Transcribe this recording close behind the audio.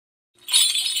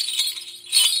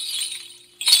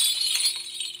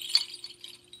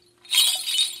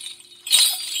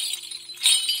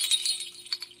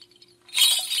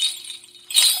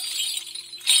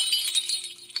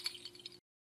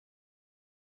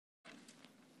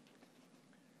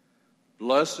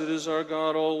Blessed is our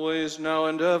God always, now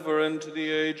and ever, and to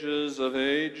the ages of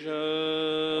ages.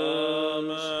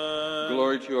 Amen.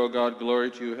 Glory to you, O God, glory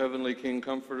to you, heavenly King,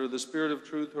 comforter, the Spirit of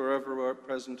truth, who ever art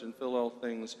present and fill all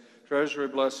things, treasure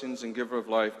of blessings and giver of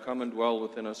life, come and dwell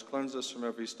within us, cleanse us from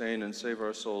every stain, and save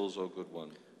our souls, O good one.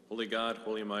 Holy God,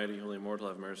 holy mighty, holy immortal,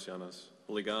 have mercy on us.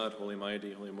 Holy God, holy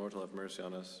mighty, holy immortal, have mercy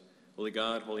on us. Holy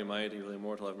God, holy mighty, holy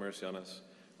immortal, have mercy on us.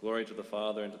 Glory to the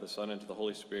Father, and to the Son, and to the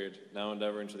Holy Spirit, now and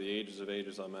ever, and to the ages of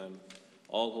ages. Amen.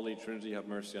 All Holy Trinity, have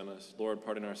mercy on us. Lord,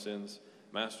 pardon our sins.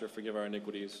 Master, forgive our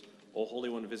iniquities. O Holy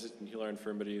One, visit and heal our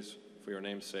infirmities, for your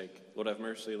name's sake. Lord, have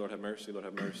mercy, Lord, have mercy, Lord,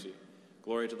 have mercy.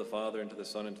 Glory to the Father, and to the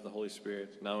Son, and to the Holy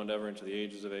Spirit, now and ever, and to the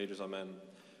ages of ages. Amen.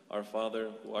 Our Father,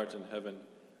 who art in heaven,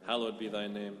 hallowed be thy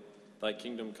name. Thy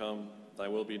kingdom come, thy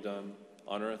will be done,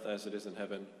 on earth as it is in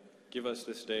heaven. Give us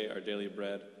this day our daily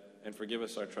bread, and forgive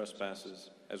us our trespasses,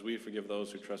 as we forgive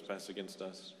those who trespass against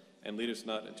us. And lead us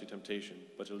not into temptation,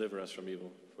 but deliver us from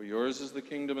evil. For yours is the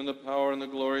kingdom and the power and the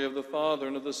glory of the Father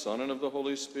and of the Son and of the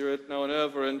Holy Spirit, now and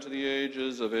ever, and to the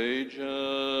ages of ages.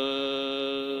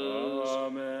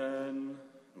 Amen.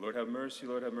 Lord have mercy,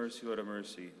 Lord have mercy, Lord have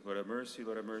mercy. Lord have mercy,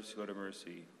 Lord have mercy, Lord have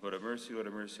mercy. Lord have mercy, Lord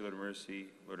have mercy, Lord have mercy.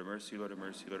 Lord have mercy, Lord have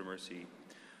mercy, Lord have mercy.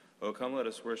 Oh, come, let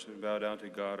us worship and bow down to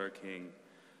God our King.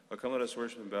 Oh, come, let us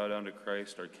worship and bow down to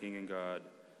Christ, our King and God.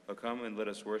 Oh, come and let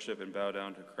us worship and bow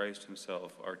down to Christ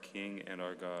himself, our King and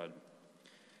our God.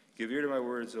 Give ear to my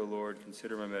words, O Lord,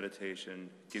 consider my meditation.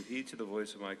 Give heed to the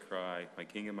voice of my cry, my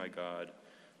King and my God.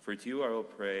 For to you I will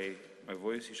pray, my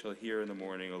voice you shall hear in the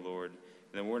morning, O Lord.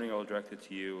 In the morning I will direct it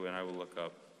to you, and I will look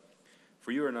up.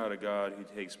 For you are not a God who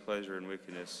takes pleasure in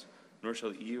wickedness, nor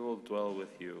shall evil dwell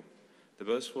with you. The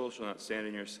boastful shall not stand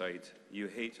in your sight. You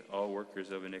hate all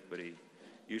workers of iniquity.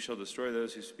 You shall destroy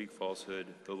those who speak falsehood.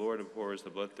 The Lord abhors the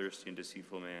bloodthirsty and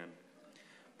deceitful man.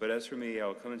 But as for me, I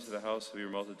will come into the house of your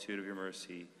multitude of your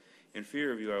mercy. In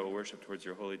fear of you I will worship towards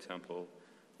your holy temple.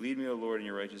 Lead me, O Lord, in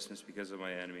your righteousness because of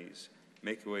my enemies.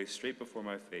 Make a way straight before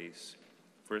my face.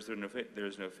 For there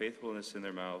is no faithfulness in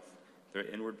their mouth. Their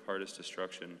inward part is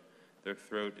destruction. Their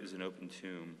throat is an open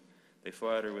tomb. They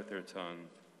flatter with their tongue.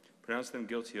 Pronounce them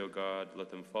guilty, O God. Let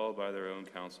them fall by their own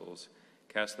counsels.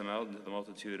 Cast them out into the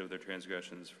multitude of their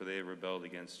transgressions, for they have rebelled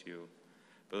against you.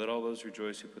 But let all those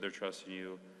rejoice who put their trust in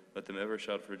you. Let them ever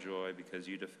shout for joy, because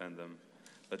you defend them.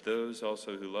 Let those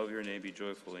also who love your name be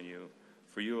joyful in you.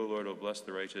 For you, O Lord, will bless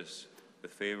the righteous.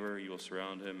 With favor you will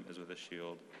surround him as with a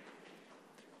shield.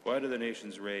 Why do the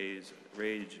nations rage,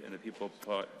 and the people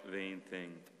plot vain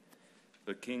thing?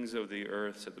 The kings of the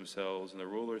earth set themselves, and the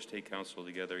rulers take counsel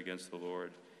together against the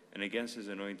Lord, and against his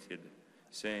anointed,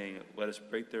 saying, let us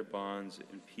break their bonds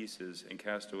in pieces and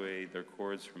cast away their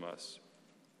cords from us.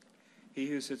 He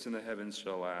who sits in the heavens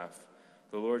shall laugh.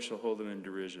 The Lord shall hold them in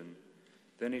derision.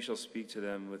 Then he shall speak to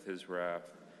them with his wrath,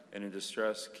 and in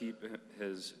distress keep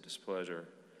his displeasure.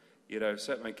 Yet I have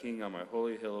set my king on my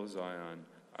holy hill of Zion.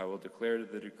 I will declare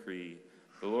the decree.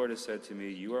 The Lord has said to me,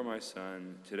 you are my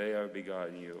son. Today I have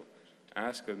begotten you.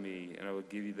 Ask of me, and I will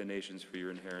give you the nations for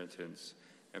your inheritance.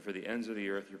 And for the ends of the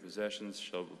earth your possessions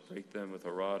shall break them with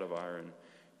a rod of iron.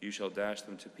 You shall dash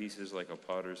them to pieces like a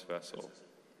potter's vessel.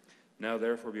 Now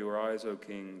therefore be wise, O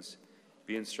kings.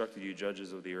 Be instructed, you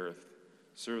judges of the earth.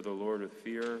 Serve the Lord with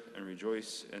fear, and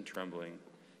rejoice and trembling.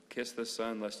 Kiss the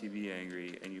Son, lest he be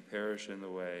angry, and you perish in the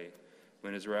way,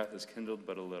 when his wrath is kindled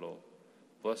but a little.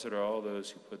 Blessed are all those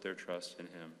who put their trust in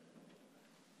him.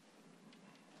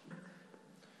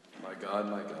 My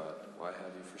God, why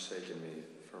have you forsaken me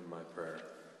from my prayer,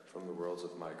 from the worlds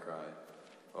of my cry?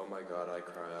 O my God, I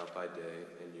cry out by day,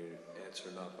 and you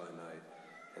answer not by night,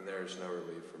 and there is no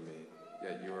relief for me.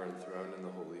 Yet you are enthroned in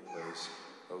the holy place,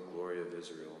 O glory of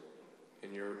Israel.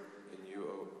 In you,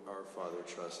 O our Father,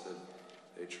 trusted.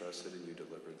 They trusted, and you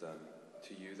delivered them.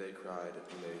 To you they cried,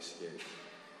 and they escaped.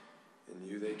 In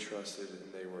you they trusted,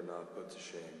 and they were not put to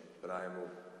shame. But I am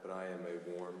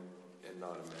a worm and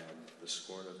not a man, the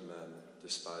scorn of men,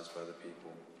 despised by the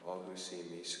people. All who see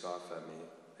me scoff at me.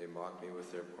 They mock me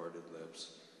with their parted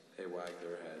lips. They wag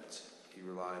their heads. He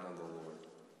relied on the Lord.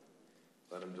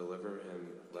 Let him deliver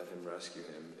him. Let him rescue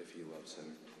him if he loves him.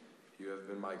 You have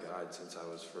been my guide since I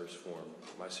was first formed,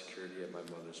 my security at my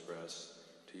mother's breast.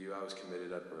 To you I was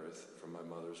committed at birth. From my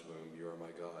mother's womb you are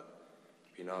my God.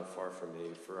 Be not far from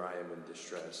me, for I am in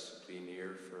distress. Be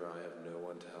near, for I have no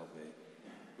one to help me.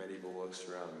 Many bullocks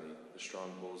surround me. The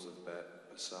strong bulls of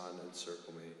Bashan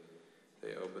encircle me.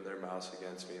 They open their mouths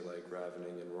against me like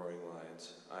ravening and roaring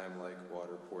lions. I am like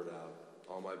water poured out.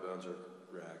 All my bones are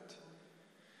racked.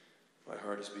 My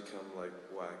heart has become like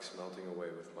wax melting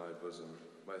away with my bosom.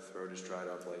 My throat is dried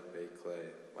up like baked clay.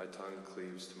 My tongue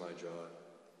cleaves to my jaw.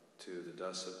 To the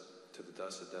dust To the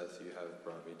dust of death you have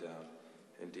brought me down.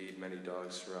 Indeed, many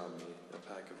dogs surround me. A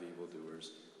pack of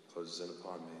evildoers closes in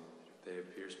upon me. They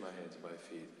have pierced my hands and my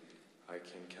feet. I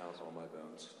can count all my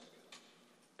bones.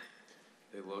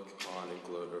 They look on and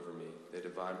gloat over me. They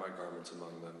divide my garments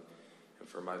among them, and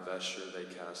for my vesture they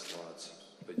cast lots.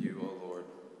 But you, O Lord,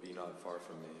 be not far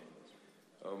from me.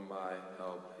 O my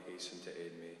help, hasten to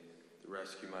aid me.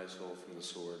 Rescue my soul from the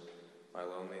sword, my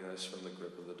loneliness from the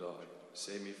grip of the dog.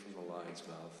 Save me from the lion's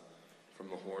mouth, from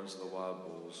the horns of the wild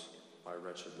bulls, my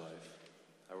wretched life.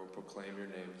 I will proclaim your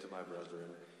name to my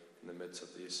brethren. In the midst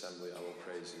of the assembly I will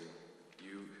praise you.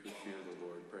 You who fear the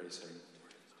Lord, praise him.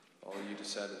 All you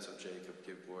descendants of Jacob,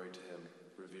 give glory to him.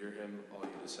 Revere him, all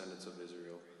you descendants of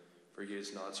Israel. For he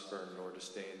has not spurned nor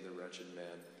disdained the wretched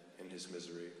man in his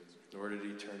misery, nor did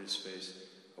he turn his face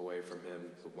away from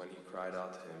him. But when he cried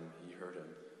out to him, he heard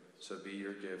him. So be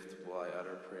your gift while I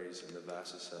utter praise in the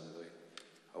vast assembly.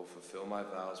 I will fulfill my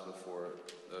vows before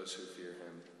those who fear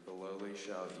him. The lowly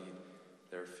shall eat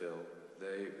their fill.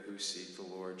 They who seek the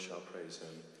Lord shall praise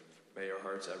him. May your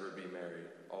hearts ever be merry.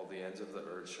 All the ends of the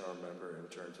earth shall remember and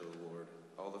turn to the Lord.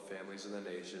 All the families of the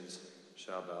nations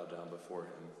shall bow down before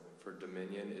him. For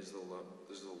dominion is the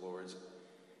Lord's,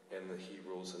 and he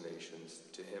rules the nations.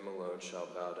 To him alone shall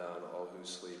bow down all who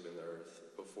sleep in the earth.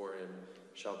 Before him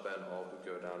shall bend all who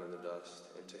go down in the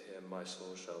dust, and to him my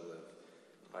soul shall live.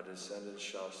 My descendants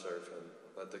shall serve him.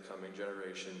 Let the coming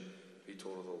generation be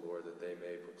told of the Lord, that they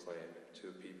may proclaim to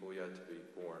a people yet to be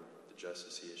born the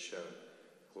justice he has shown.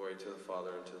 Glory to the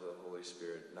Father, and to the Holy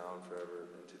Spirit, now and forever,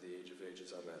 and to the age of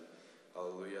ages. Amen.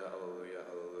 Alleluia, alleluia,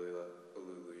 alleluia,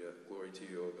 alleluia. Glory to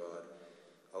you, O God.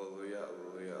 Alleluia,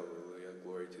 alleluia, alleluia.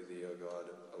 Glory to thee, O God.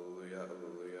 Alleluia,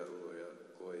 alleluia, alleluia.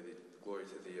 Glory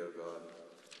to thee, O God.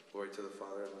 Glory to the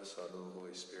Father, and the Son, and the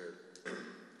Holy Spirit.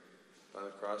 By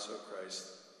the cross of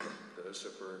Christ, the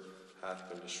usurper hath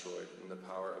been destroyed, and the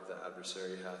power of the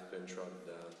adversary hath been trodden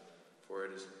down. For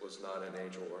it was not an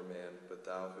angel or man, but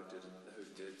thou who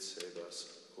did save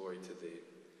us. Glory to thee,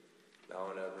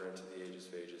 now and ever, into the ages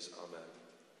of ages. Amen.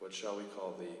 What shall we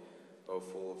call thee, O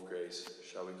full of grace?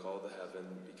 Shall we call the heaven,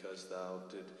 because thou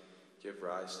did give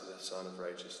rise to the Son of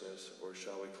righteousness? Or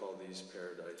shall we call these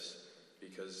paradise,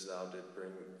 because thou did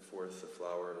bring forth the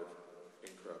flower of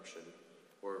incorruption?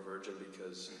 Or a virgin,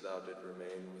 because thou did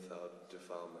remain without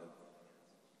defilement?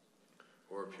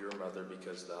 Or a pure mother,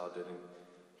 because thou didn't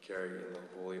carry in the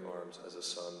holy arms as a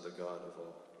son the God of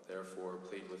all. Therefore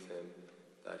plead with him,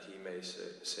 that he may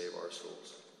save our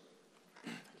souls.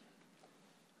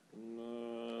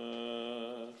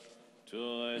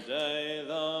 Today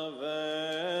the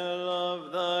veil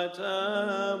of the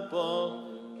temple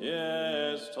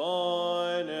is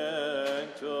torn in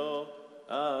two,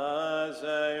 as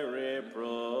a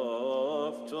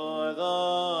reproof to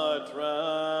the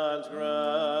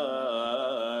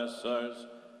transgressors,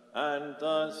 and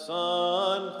the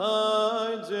sun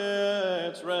hides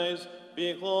its rays,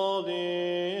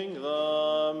 beholding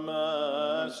the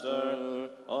Master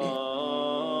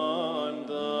on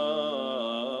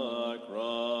the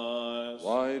cross.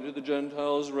 Why do the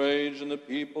Gentiles rage and the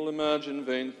people imagine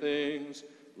vain things?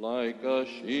 Like a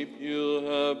sheep you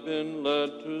have been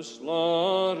led to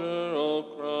slaughter, O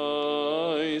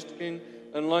Christ King,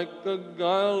 and like a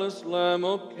guileless lamb,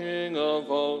 O King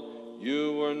of all,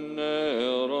 you were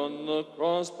nailed on the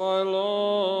cross by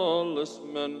lawless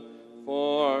men.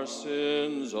 For our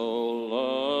sins, O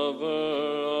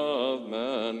lover of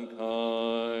mankind.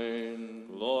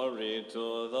 Glory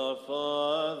to the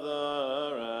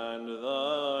Father, and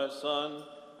the Son,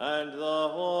 and the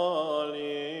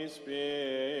Holy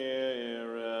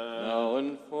Spirit. Now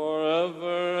and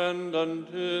forever, and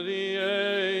unto the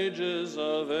ages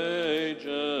of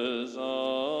ages.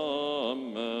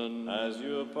 Amen. As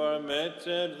you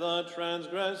permitted the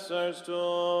transgressors to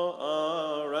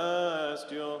arrest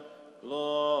you,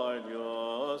 Lord,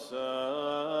 you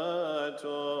said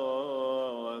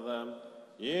to them,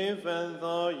 even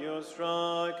though you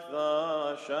struck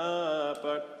the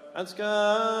shepherd and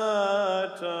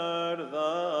scattered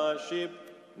the sheep,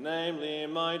 namely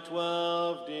my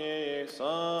 12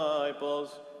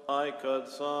 disciples, I could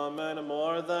summon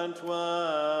more than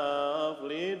 12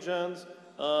 legions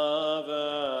of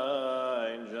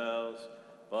angels,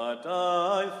 but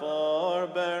I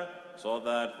forbear, so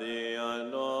that the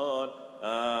unknown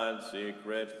and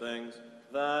secret things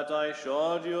that I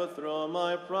showed you through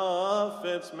my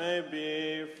prophets may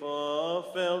be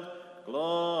fulfilled.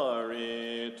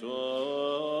 Glory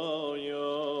to you,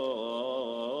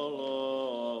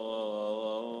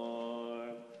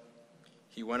 Lord.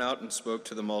 He went out and spoke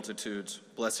to the multitudes.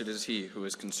 Blessed is he who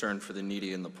is concerned for the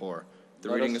needy and the poor. The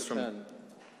Let reading us is from attend.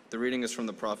 The reading is from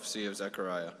the prophecy of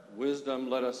Zechariah. Wisdom,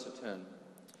 let us attend.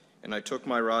 And I took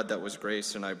my rod that was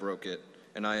grace, and I broke it,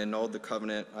 and I annulled the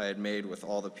covenant I had made with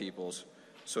all the peoples.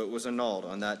 So it was annulled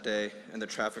on that day, and the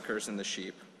traffickers in the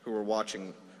sheep who were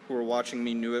watching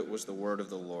me knew it was the word of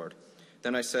the Lord.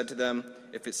 Then I said to them,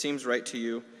 if it seems right to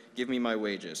you, give me my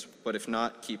wages, but if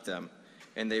not, keep them.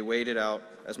 And they weighed it out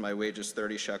as my wages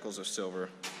 30 shekels of silver.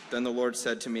 Then the Lord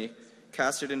said to me,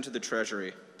 cast it into the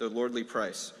treasury, the lordly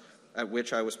price, at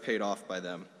which I was paid off by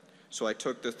them. So I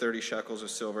took the 30 shekels of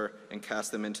silver and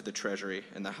cast them into the treasury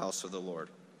in the house of the Lord.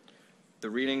 The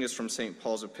reading is from St.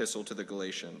 Paul's epistle to the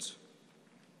Galatians.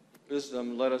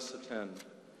 Wisdom, let us attend.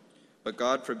 But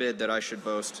God forbid that I should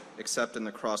boast except in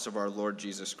the cross of our Lord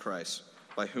Jesus Christ,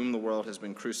 by whom the world has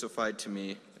been crucified to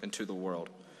me and to the world.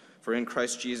 For in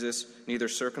Christ Jesus neither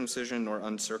circumcision nor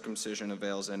uncircumcision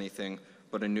avails anything,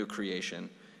 but a new creation.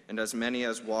 And as many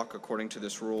as walk according to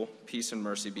this rule, peace and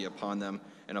mercy be upon them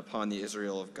and upon the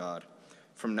Israel of God.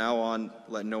 From now on,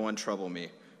 let no one trouble me,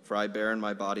 for I bear in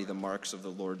my body the marks of the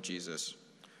Lord Jesus.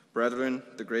 Brethren,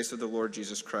 the grace of the Lord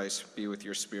Jesus Christ be with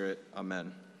your spirit.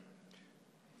 Amen.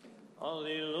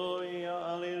 Alleluia,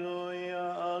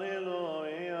 alleluia,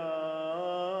 alleluia.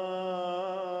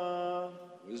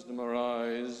 Wisdom,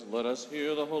 arise. Let us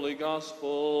hear the holy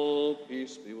gospel.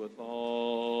 Peace be with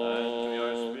all. And to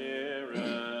your spirit.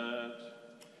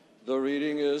 The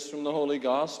reading is from the Holy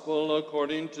Gospel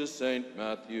according to St.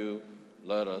 Matthew.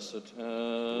 Let us attend.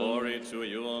 Glory to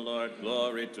you, O Lord,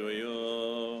 glory to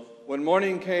you. When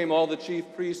morning came, all the chief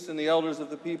priests and the elders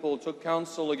of the people took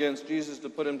counsel against Jesus to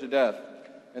put him to death.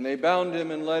 And they bound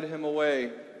him and led him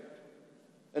away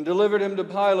and delivered him to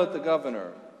Pilate the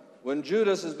governor. When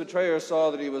Judas, his betrayer,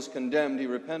 saw that he was condemned, he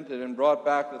repented and brought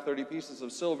back the 30 pieces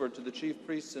of silver to the chief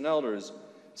priests and elders,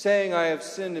 saying, I have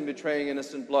sinned in betraying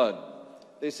innocent blood.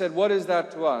 They said, what is that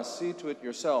to us? See to it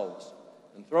yourselves.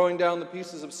 And throwing down the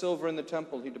pieces of silver in the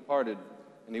temple, he departed,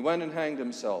 and he went and hanged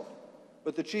himself.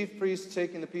 But the chief priests,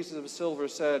 taking the pieces of silver,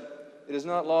 said, it is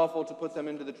not lawful to put them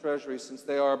into the treasury, since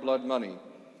they are blood money.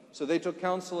 So they took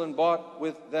counsel and bought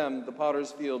with them the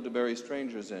potter's field to bury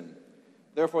strangers in.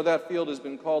 Therefore that field has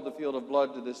been called the field of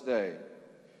blood to this day.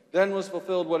 Then was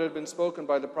fulfilled what had been spoken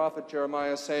by the prophet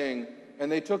Jeremiah, saying,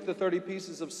 and they took the 30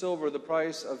 pieces of silver, the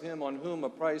price of him on whom a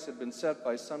price had been set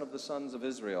by son of the sons of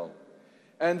Israel.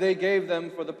 And they gave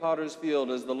them for the potter's field,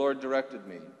 as the Lord directed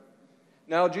me.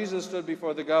 Now Jesus stood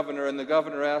before the governor, and the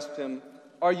governor asked him,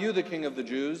 are you the king of the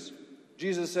Jews?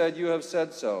 Jesus said, you have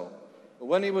said so. But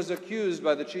when he was accused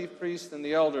by the chief priests and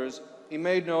the elders, he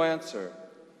made no answer.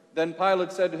 Then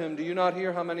Pilate said to him, do you not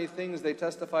hear how many things they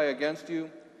testify against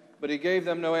you? But he gave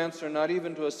them no answer, not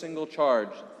even to a single charge,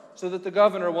 so that the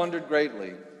governor wondered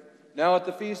greatly. Now at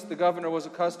the feast the governor was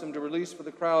accustomed to release for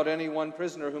the crowd any one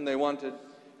prisoner whom they wanted,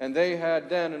 and they had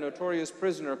then a notorious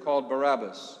prisoner called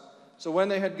Barabbas. So when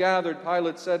they had gathered,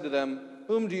 Pilate said to them,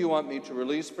 whom do you want me to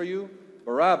release for you,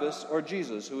 Barabbas or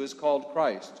Jesus, who is called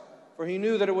Christ? For he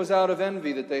knew that it was out of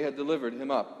envy that they had delivered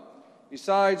him up.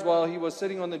 Besides, while he was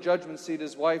sitting on the judgment seat,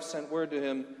 his wife sent word to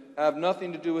him, have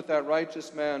nothing to do with that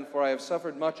righteous man, for I have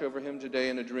suffered much over him today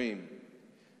in a dream.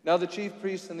 Now the chief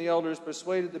priests and the elders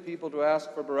persuaded the people to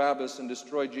ask for Barabbas and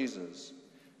destroy Jesus.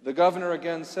 The governor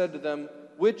again said to them,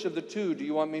 which of the two do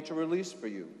you want me to release for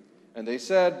you? And they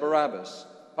said, Barabbas.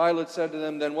 Pilate said to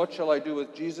them, then what shall I do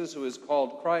with Jesus, who is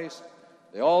called Christ?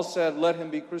 They all said, let him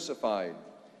be crucified.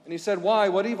 And he said, why?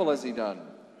 What evil has he done?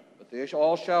 But they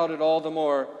all shouted all the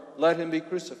more, let him be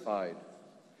crucified.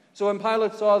 So when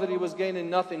Pilate saw that he was gaining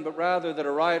nothing, but rather that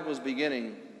a riot was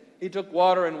beginning, he took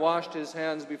water and washed his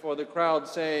hands before the crowd,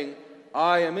 saying,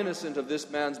 I am innocent of this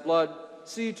man's blood.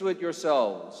 See to it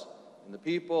yourselves. And the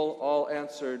people all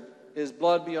answered, his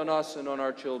blood be on us and on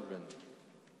our children.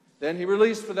 Then he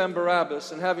released for them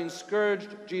Barabbas, and having scourged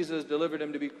Jesus, delivered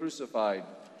him to be crucified.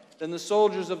 Then the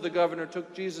soldiers of the governor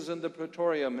took Jesus into the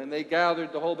praetorium, and they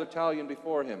gathered the whole battalion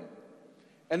before him.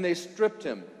 And they stripped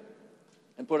him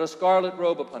and put a scarlet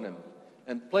robe upon him.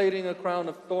 And plaiting a crown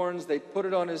of thorns, they put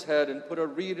it on his head and put a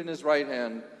reed in his right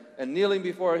hand. And kneeling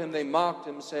before him, they mocked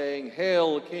him, saying,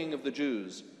 Hail, King of the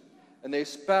Jews! And they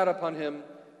spat upon him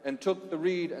and took the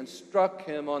reed and struck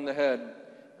him on the head.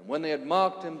 And when they had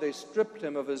mocked him, they stripped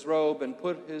him of his robe and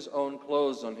put his own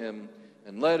clothes on him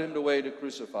and led him away to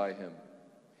crucify him.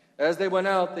 As they went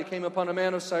out, they came upon a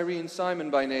man of Cyrene,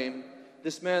 Simon by name.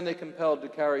 This man they compelled to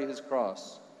carry his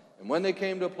cross. And when they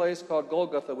came to a place called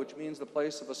Golgotha, which means the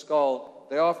place of a skull,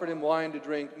 they offered him wine to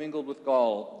drink mingled with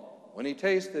gall. When he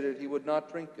tasted it, he would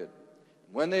not drink it.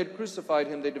 And when they had crucified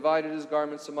him, they divided his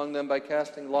garments among them by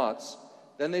casting lots.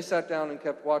 Then they sat down and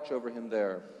kept watch over him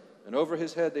there. And over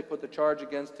his head they put the charge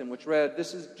against him, which read,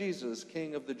 This is Jesus,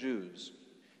 King of the Jews.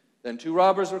 Then 2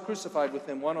 robbers were crucified with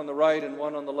him, one on the right and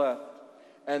one on the left.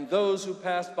 And those who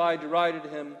passed by derided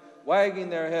him, wagging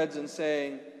their heads and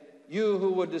saying, "You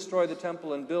who would destroy the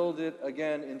temple and build it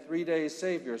again in 3 days,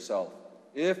 save yourself.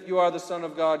 If you are the Son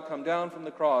of God, come down from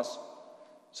the cross."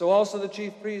 So also the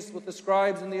chief priests with the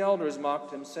scribes and the elders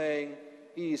mocked him, saying,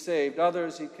 "He saved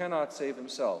others, he cannot save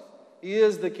himself. He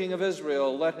is the King of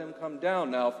Israel. Let him come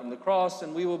down now from the cross,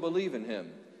 and we will believe in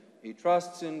him. He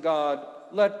trusts in God.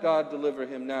 Let God deliver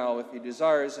him now if he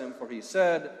desires him, for he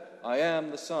said, 'I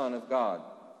am the Son of God.'"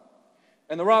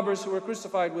 And the robbers who were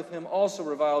crucified with him also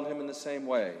reviled him in the same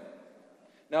way.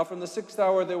 Now from the 6th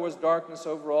hour there was darkness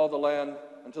over all the land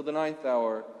until the 9th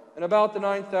hour. And about the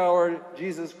 9th hour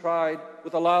Jesus cried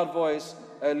with a loud voice,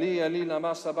 "Eli, Eli,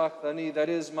 lama sabachthani," that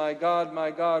is, my God,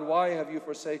 why have you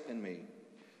forsaken me?"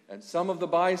 And some of the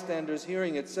bystanders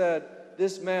hearing it said,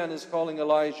 "This man is calling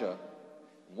Elijah."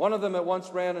 One of them at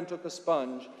once ran and took a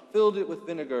sponge, filled it with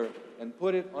vinegar, and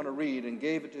put it on a reed and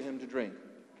gave it to him to drink.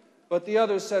 But the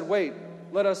others said, "Wait,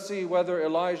 let us see whether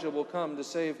Elijah will come to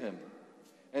save him."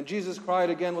 And Jesus cried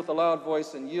again with a loud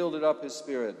voice and yielded up his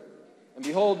spirit. And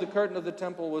behold, the curtain of the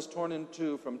temple was torn in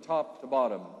two from top to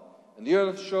bottom. And the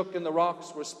earth shook, and the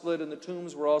rocks were split, and the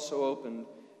tombs were also opened.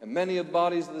 And many of the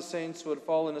bodies of the saints who had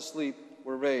fallen asleep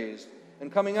were raised.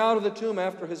 And coming out of the tomb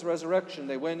after his resurrection,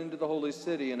 they went into the holy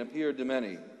city and appeared to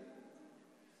many.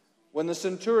 When the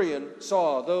centurion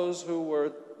saw those who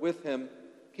were with him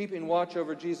keeping watch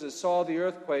over Jesus, saw the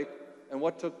earthquake and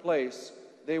what took place,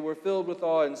 they were filled with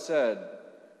awe and said,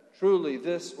 "Truly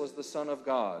this was the Son of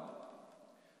God."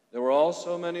 There were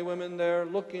also many women there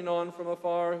looking on from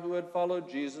afar who had followed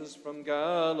Jesus from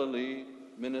Galilee,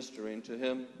 ministering to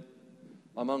him,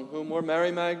 among whom were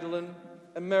Mary Magdalene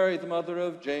and Mary the mother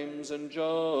of James and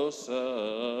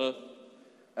Joseph,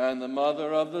 and the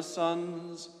mother of the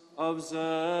sons of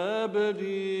Zebedee.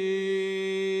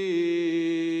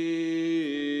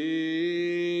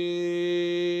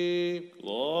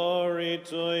 Glory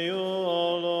to you,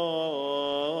 O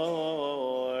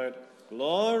Lord.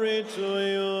 Glory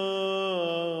to you.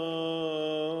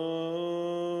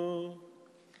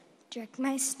 Direct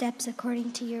my steps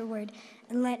according to your word,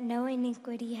 and let no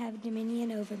iniquity have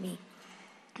dominion over me.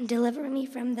 Deliver me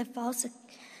from the false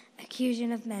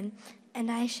accusation of men, and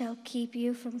I shall keep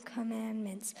you from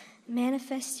commandments.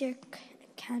 Manifest your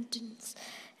countenance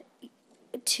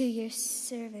to your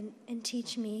servant, and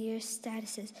teach me your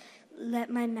statutes. Let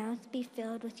my mouth be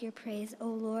filled with your praise, O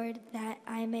Lord, that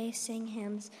I may sing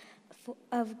hymns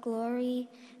of glory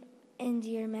and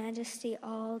your majesty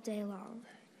all day long.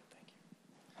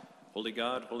 Holy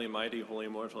God, holy mighty, holy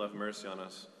immortal, have mercy on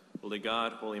us. Holy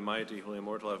God, holy mighty, holy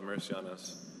immortal, have mercy on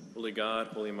us. Holy God,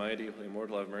 holy mighty, holy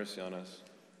immortal, have mercy on us.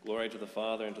 Glory to the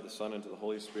Father, and to the Son, and to the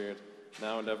Holy Spirit,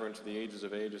 now and ever, and to the ages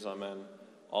of ages. Amen.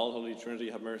 All Holy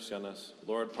Trinity, have mercy on us.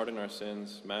 Lord, pardon our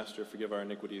sins. Master, forgive our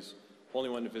iniquities. Holy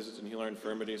One, visit and heal our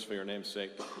infirmities for your name's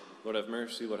sake. Lord, have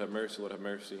mercy. Lord, have mercy. Lord, have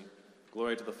mercy.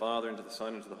 Glory to the Father, and to the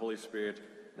Son, and to the Holy Spirit,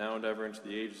 now and ever, and to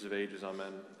the ages of ages.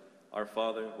 Amen. Our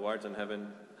Father, who art in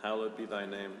heaven, hallowed be thy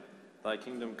name. Thy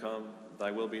kingdom come,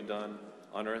 thy will be done,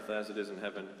 on earth as it is in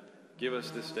heaven. Give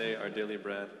us this day our daily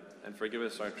bread, and forgive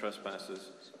us our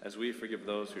trespasses, as we forgive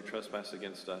those who trespass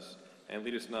against us. And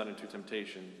lead us not into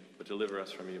temptation, but deliver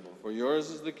us from evil. For yours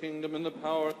is the kingdom and the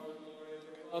power and the glory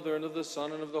of the Father, and of the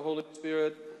Son, and of the Holy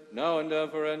Spirit, now and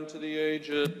ever, and to the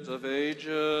ages of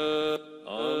ages.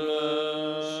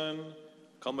 Amen.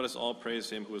 Come, let us all praise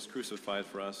him who was crucified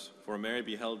for us. For Mary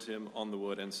beheld him on the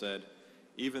wood and said,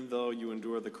 "Even though you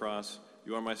endure the cross,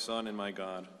 you are my Son and my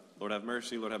God. Lord, have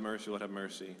mercy. Lord, have mercy. Lord, have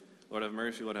mercy. Lord, have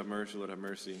mercy. Lord, have mercy. Lord, have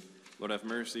mercy. Lord, have mercy.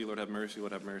 Lord, have mercy.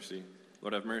 Lord, have mercy.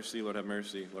 Lord, have mercy. Lord, have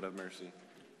mercy. Lord, have mercy."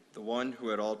 The one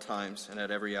who at all times and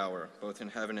at every hour, both in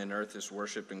heaven and earth, is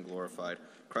worshipped and glorified,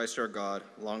 Christ our God,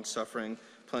 long-suffering,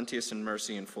 plenteous in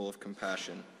mercy and full of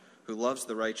compassion, who loves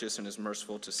the righteous and is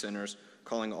merciful to sinners,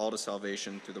 calling all to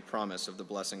salvation through the promise of the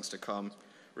blessings to come.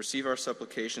 Receive our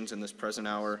supplications in this present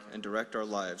hour, and direct our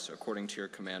lives according to your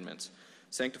commandments.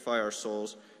 Sanctify our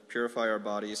souls, purify our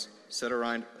bodies, set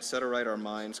aright our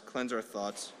minds, cleanse our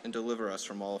thoughts, and deliver us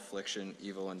from all affliction,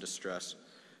 evil, and distress.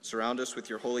 Surround us with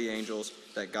your holy angels,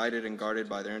 that guided and guarded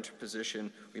by their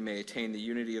interposition, we may attain the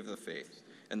unity of the faith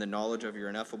and the knowledge of your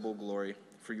ineffable glory,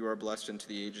 for you are blessed into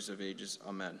the ages of ages.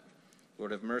 Amen.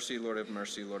 Lord have mercy, Lord have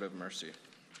mercy, Lord have mercy.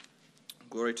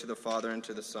 Glory to the Father, and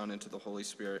to the Son, and to the Holy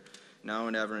Spirit, now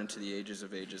and ever, and to the ages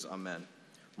of ages. Amen.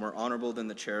 More honorable than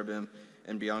the cherubim,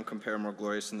 and beyond compare more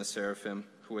glorious than the seraphim,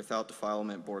 who without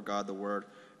defilement bore God the Word,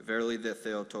 verily the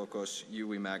Theotokos, you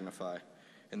we magnify.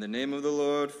 In the name of the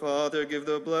Lord, Father, give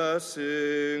the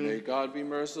blessing. May God be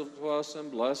merciful to us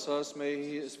and bless us. May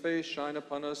his face shine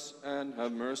upon us and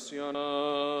have mercy on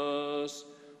us.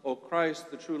 O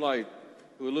Christ, the true light,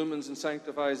 who illumines and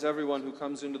sanctifies everyone who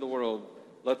comes into the world,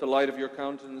 let the light of your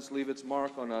countenance leave its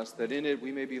mark on us, that in it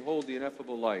we may behold the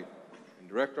ineffable light, and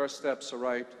direct our steps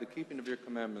aright to the keeping of your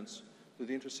commandments, through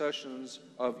the intercessions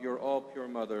of your all-pure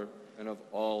Mother and of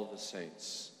all the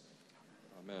saints.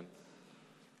 Amen.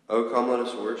 O come, let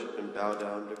us worship and bow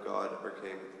down to God, our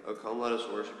King. O come, let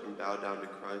us worship and bow down to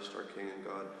Christ, our King and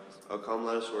God. O come,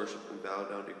 let us worship and bow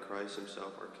down to Christ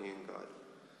himself, our King and God.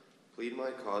 Plead my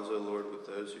cause, O Lord, with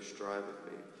those who strive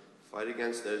with me. Fight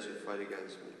against those who fight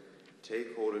against me.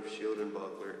 Take hold of shield and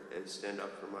buckler, and stand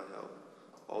up for my help.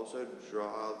 Also draw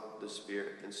out the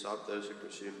spear, and stop those who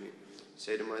pursue me.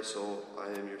 Say to my soul, I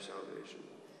am your salvation.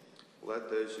 Let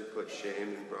those who put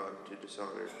shame and brought to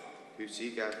dishonor, who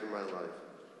seek after my life,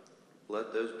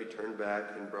 let those be turned back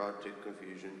and brought to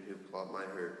confusion who plot my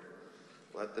hurt.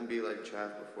 Let them be like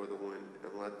chaff before the wind,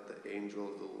 and let the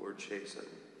angel of the Lord chase them.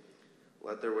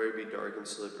 Let their way be dark and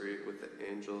slippery, with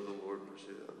the angel of the Lord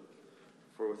pursue them.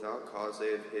 For without cause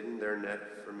they have hidden their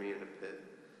net for me in a pit,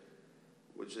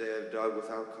 which they have dug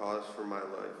without cause for my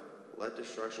life. Let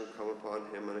destruction come upon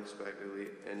him unexpectedly,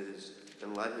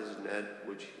 and let his net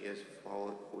which he has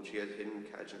hidden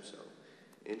catch himself.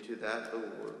 Into that the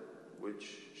Lord,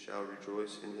 which shall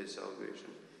rejoice in his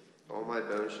salvation. All my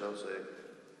bones shall say,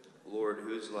 Lord,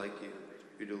 who is like you,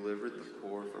 who delivered the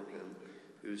poor from him,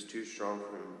 who is too strong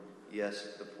for him, yes,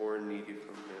 the poor and needy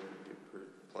from him who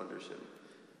plunders him.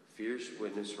 Fierce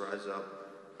witness rise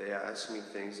up, they ask me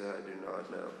things that I do not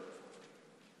know.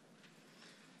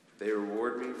 They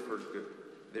reward evil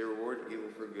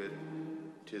for good,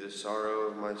 to the sorrow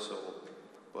of my soul.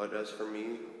 But as for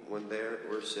me, when they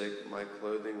were sick, my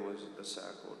clothing was a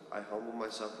sackcloth. I humbled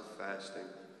myself with fasting,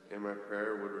 and my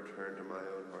prayer would return to my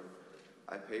own heart.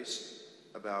 I paced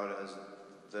about as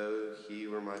though he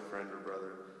were my friend or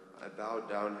brother. I bowed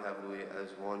down heavily as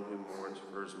one who mourns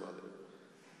for his mother.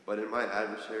 But in my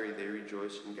adversary they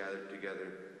rejoiced and gathered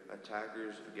together.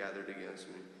 Attackers gathered against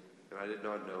me, and I did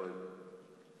not know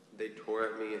it. They tore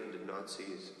at me and did not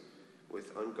cease.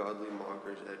 With ungodly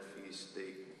mockers at feasts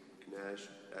they gnashed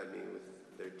at me with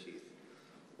their teeth.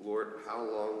 Lord, how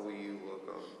long will you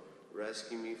look on?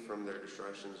 Rescue me from their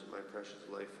destructions, my precious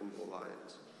life from the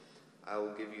lions. I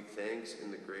will give you thanks in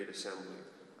the great assembly.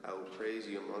 I will praise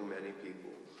you among many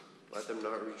people. Let them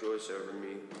not rejoice over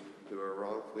me, who are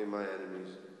wrongfully my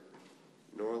enemies,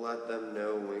 nor let them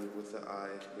know wink with the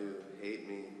eye who hate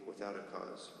me without a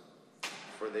cause.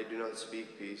 For they do not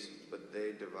speak peace, but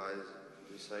they devise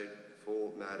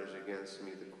deceitful matters against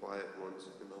me, the quiet ones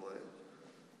in the land.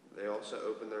 They also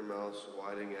opened their mouths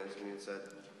wide against me and said,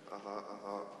 Aha,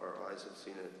 aha, our eyes have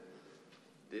seen it.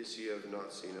 This you have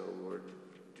not seen, O Lord.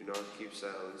 Do not keep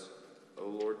silence. O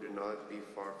Lord, do not be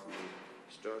far from me.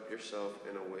 Stir up yourself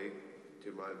and awake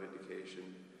to my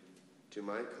vindication, to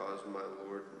my cause, my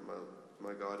Lord,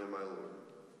 my God and my Lord.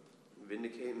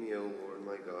 Vindicate me, O Lord,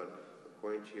 my God,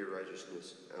 according to your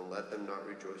righteousness, and let them not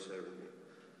rejoice over me.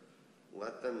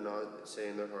 Let them not say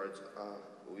in their hearts,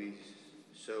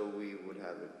 we would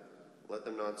have it. Let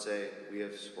them not say, we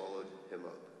have swallowed him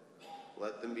up.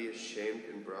 Let them be ashamed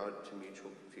and brought to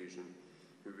mutual confusion,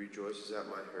 who rejoices at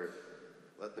my hurt.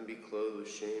 Let them be clothed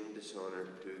with shame and dishonor,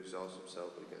 who exalts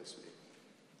himself against me.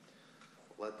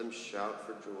 Let them shout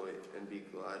for joy and be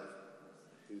glad,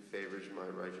 who favors my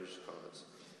righteous cause.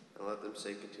 And let them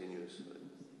say continuously,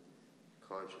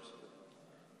 consciously,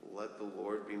 let the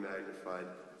Lord be magnified,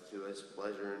 who has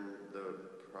pleasure in the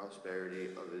prosperity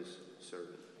of his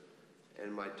servant.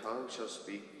 And my tongue shall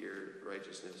speak your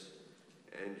righteousness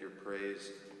and your praise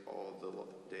all the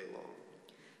day long.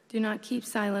 Do not keep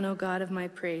silent, O God of my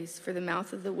praise, for the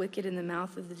mouth of the wicked and the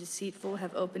mouth of the deceitful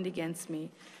have opened against me.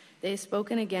 They have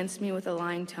spoken against me with a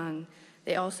lying tongue.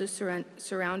 They also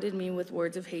surrounded me with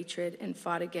words of hatred and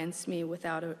fought against me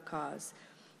without a cause.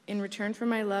 In return for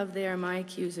my love, they are my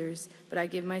accusers, but I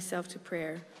give myself to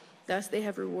prayer. Thus they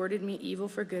have rewarded me evil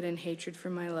for good and hatred for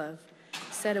my love.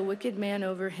 Set a wicked man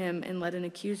over him, and let an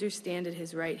accuser stand at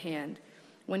his right hand.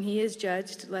 When he is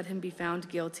judged, let him be found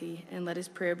guilty, and let his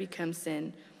prayer become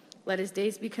sin. Let his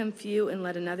days become few, and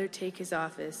let another take his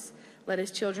office. Let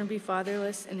his children be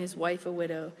fatherless, and his wife a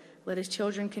widow. Let his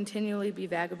children continually be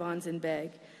vagabonds and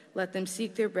beg. Let them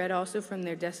seek their bread also from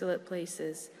their desolate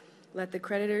places. Let the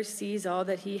creditors seize all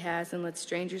that he has, and let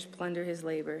strangers plunder his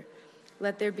labor.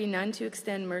 Let there be none to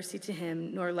extend mercy to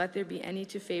him, nor let there be any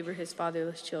to favor his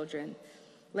fatherless children.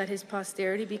 Let his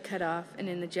posterity be cut off, and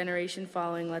in the generation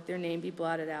following let their name be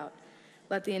blotted out.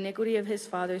 Let the iniquity of his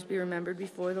fathers be remembered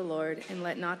before the Lord, and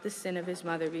let not the sin of his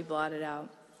mother be blotted out.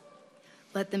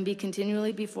 Let them be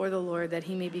continually before the Lord, that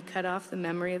he may be cut off the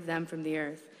memory of them from the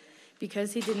earth.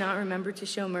 Because he did not remember to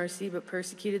show mercy, but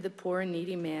persecuted the poor and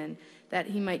needy man, that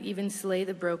he might even slay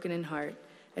the broken in heart.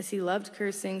 As he loved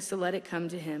cursing, so let it come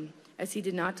to him. As he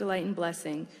did not delight in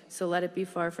blessing, so let it be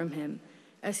far from him.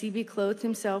 As he beclothed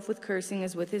himself with cursing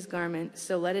as with his garment,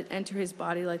 so let it enter his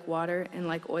body like water and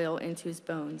like oil into his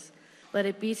bones. Let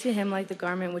it be to him like the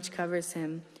garment which covers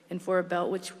him, and for a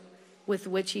belt with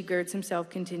which he girds himself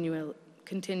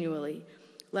continually.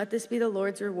 Let this be the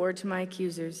Lord's reward to my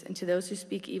accusers, and to those who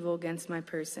speak evil against my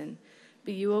person.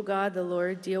 But you, O God, the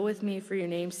Lord, deal with me for your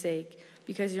name's sake.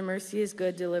 Because your mercy is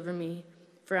good, deliver me.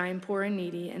 For I am poor and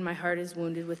needy, and my heart is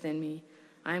wounded within me.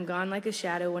 I am gone like a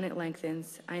shadow when it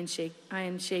lengthens. I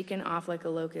am shaken off like a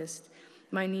locust.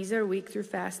 My knees are weak through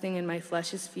fasting, and my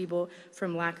flesh is feeble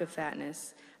from lack of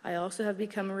fatness. I also have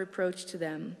become a reproach to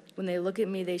them. When they look at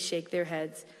me, they shake their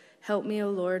heads. Help me,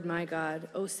 O Lord, my God.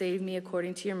 O save me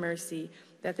according to your mercy,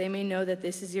 that they may know that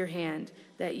this is your hand,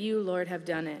 that you, Lord, have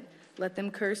done it. Let them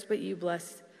curse, but you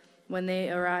bless. When they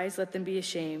arise, let them be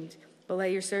ashamed. But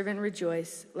let your servant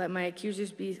rejoice. Let my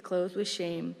accusers be clothed with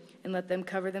shame, and let them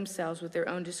cover themselves with their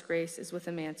own disgrace as with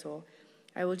a mantle.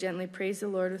 I will gently praise the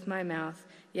Lord with my mouth.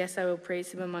 Yes, I will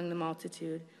praise him among the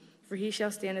multitude. For he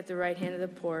shall stand at the right hand of the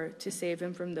poor to save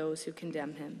him from those who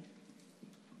condemn him.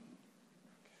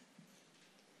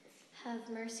 Have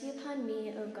mercy upon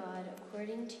me, O God,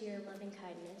 according to your loving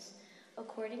kindness.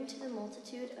 According to the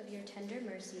multitude of your tender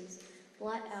mercies,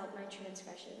 blot out my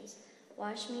transgressions.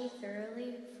 Wash me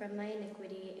thoroughly from my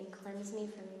iniquity and cleanse me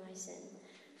from my sin.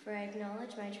 For I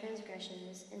acknowledge my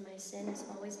transgressions, and my sin is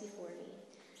always before me.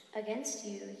 Against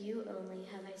you, you only,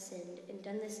 have I sinned, and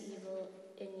done this evil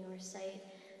in your sight,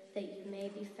 that you may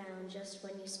be found just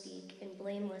when you speak, and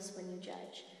blameless when you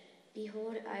judge.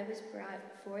 Behold, I was brought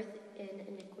forth in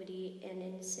iniquity, and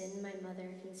in sin my mother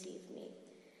conceived me.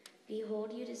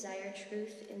 Behold, you desire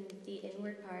truth in the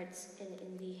inward parts, and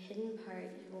in the hidden part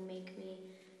you will make me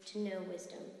to know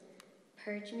wisdom.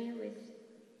 Purge me with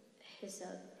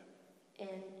hyssop,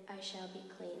 and I shall be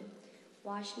clean.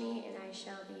 Wash me, and I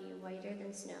shall be whiter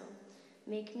than snow.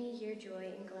 Make me hear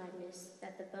joy and gladness,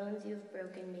 that the bones you have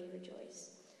broken may rejoice.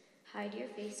 Hide your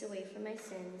face away from my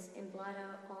sins, and blot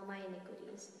out all my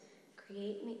iniquities.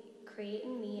 Create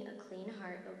in me a clean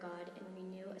heart, O God, and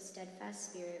renew a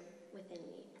steadfast spirit within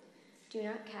me. Do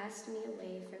not cast me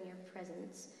away from your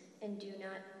presence, and do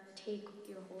not take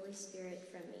your Holy Spirit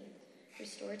from me.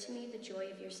 Restore to me the joy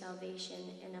of your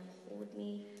salvation, and uphold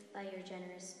me by your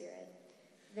generous spirit.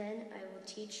 Then I will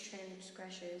teach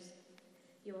transgressors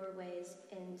your ways,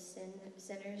 and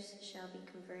sinners shall be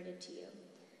converted to you.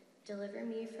 Deliver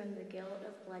me from the guilt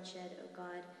of bloodshed, O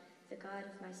God, the God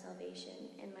of my salvation,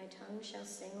 and my tongue shall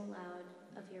sing aloud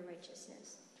of your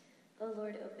righteousness. O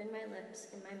Lord, open my lips,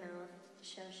 and my mouth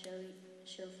shall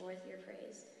show forth your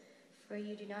praise. For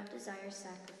you do not desire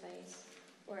sacrifice,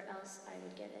 or else I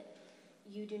would give it.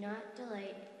 You do not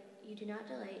delight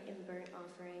in burnt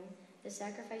offering. The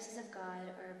sacrifices of God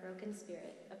are a broken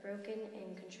spirit, a broken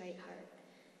and contrite heart.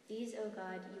 These, O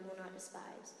God, you will not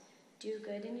despise. Do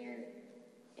good in your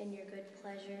good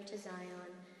pleasure to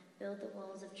Zion. Build the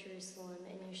walls of Jerusalem,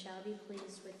 and you shall be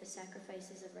pleased with the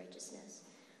sacrifices of righteousness.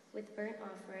 With burnt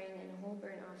offering and whole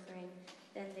burnt offering,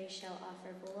 then they shall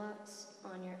offer bullocks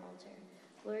on your altar.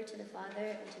 Glory to the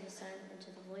Father, and to the Son, and to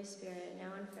the Holy Spirit,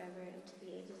 now and forever, and to the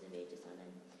ages of ages.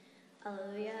 Amen.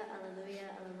 Alleluia, alleluia,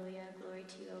 alleluia. Glory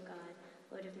to you, O God.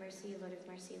 Lord of mercy, Lord of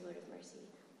mercy, Lord of mercy.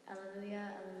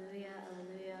 Alleluia, alleluia,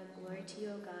 alleluia. Glory to you,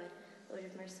 O God. Lord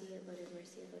of mercy, Lord of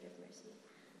mercy, Lord of mercy.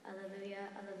 Alleluia,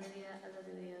 alleluia,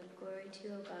 alleluia. Glory to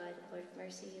you, O God. Lord of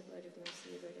mercy, Lord of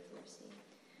mercy, Lord of mercy.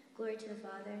 Glory to the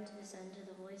Father, and to the Son, and to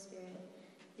the Holy Spirit.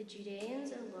 The Judeans,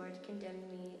 O Lord, condemned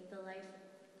me, the life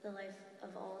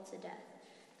of all to death.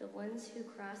 The ones who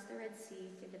crossed the Red Sea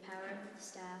through the power of the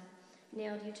staff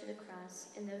nailed you to the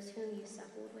cross, and those whom you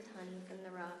suckled with honey from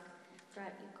the rock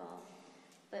brought you gall.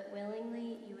 But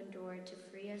willingly you endured to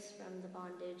free us from the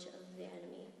bondage of the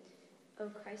enemy. O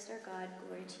Christ our God,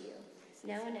 glory to you,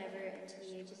 now and ever, and to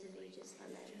the ages of ages.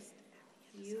 Amen.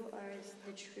 You are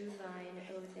the true vine,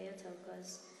 O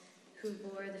Theotokos, who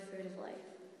bore the fruit of life.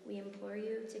 We implore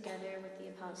you, together with the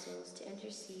apostles, to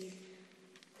intercede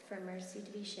for mercy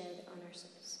to be shed on our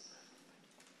souls.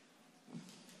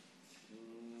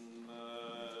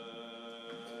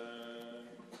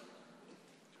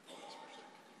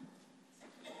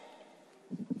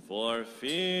 For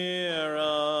fear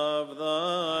of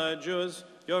the Jews,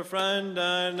 your friend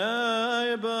and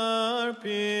neighbor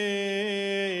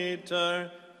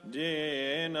Peter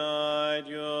denied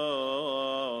you,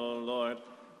 Lord.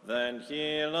 Then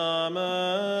he lamented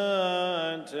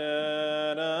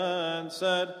and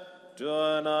said,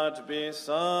 Do not be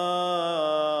silent,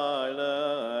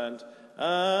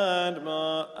 and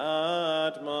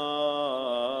at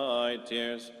my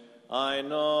tears. I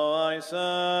know I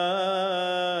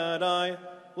said I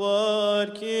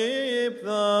would keep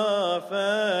the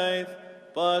faith,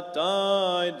 but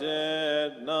I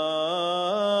did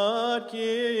not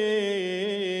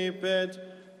keep it.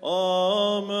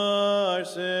 O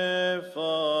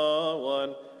merciful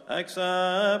one,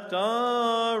 accept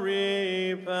our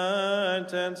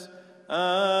repentance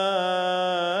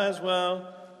as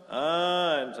well,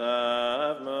 and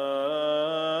have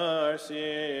mercy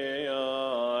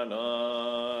on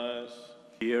us.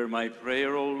 Hear my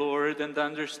prayer, O Lord, and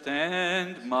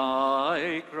understand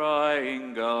my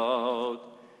crying out.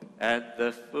 At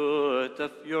the foot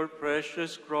of your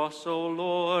precious cross, O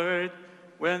Lord,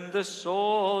 when the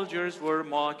soldiers were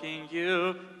mocking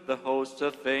you, the hosts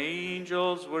of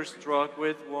angels were struck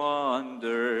with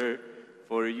wonder.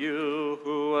 For you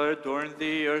who adorned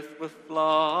the earth with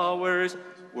flowers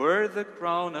were the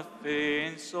crown of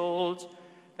insults,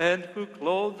 and who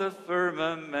clothed the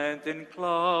firmament in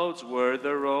clouds were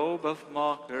the robe of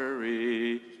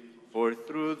mockery. For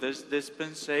through this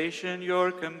dispensation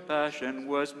your compassion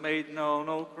was made known,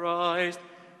 O Christ,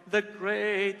 the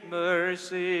great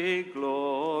mercy,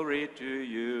 glory to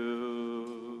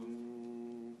you.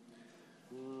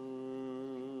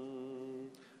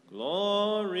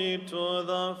 Glory to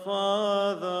the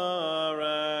Father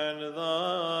and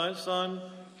the Son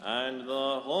and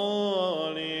the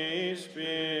Holy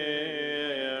Spirit.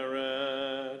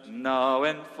 Now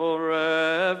and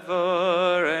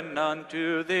forever, and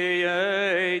unto the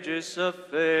ages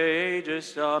of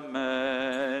ages.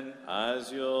 Amen.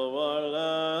 As you were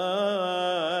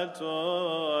led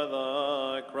to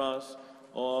the cross,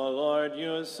 O Lord,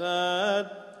 you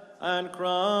said and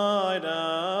cried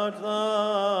out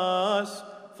thus,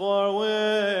 For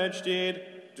which deed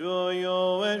do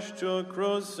you wish to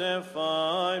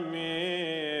crucify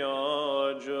me,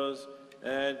 O Jews?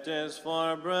 It is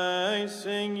for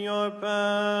bracing your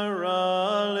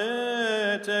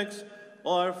paralytics,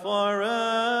 or for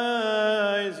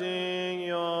raising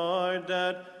your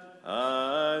dead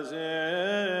as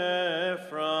if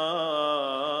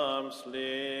from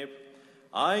sleep.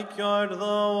 I cured the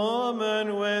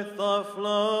woman with the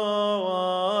flow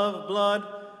of blood.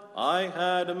 I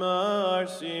had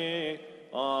mercy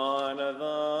on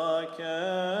the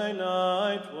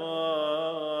Canaanite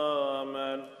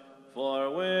woman. For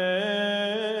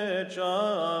which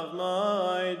of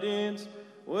my deeds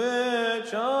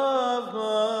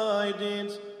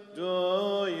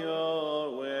do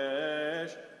you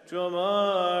wish to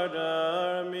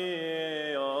murder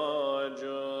me, O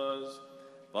Jews?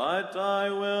 But I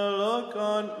will look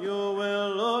on, you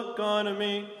will look on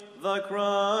me, the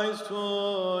Christ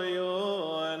who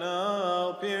you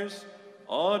now pierce,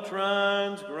 O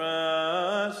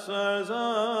transgressors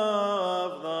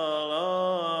of the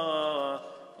law.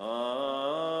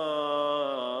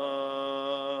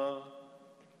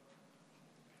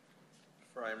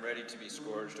 For I am ready to be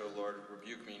scourged, O Lord,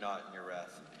 rebuke me not in your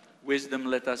wrath. Wisdom,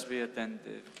 let us be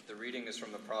attentive. The reading is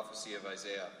from the prophecy of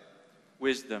Isaiah.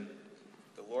 Wisdom.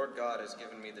 The Lord God has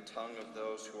given me the tongue of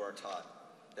those who are taught,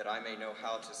 that I may know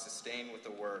how to sustain with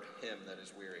the word him that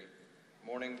is weary.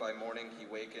 Morning by morning he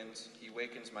wakens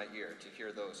my ear to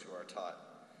hear those who are taught.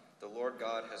 The Lord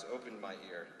God has opened my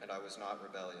ear, and I was not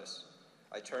rebellious.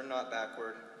 I turned not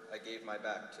backward, I gave my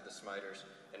back to the smiters,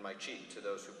 and my cheek to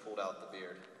those who pulled out the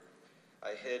beard.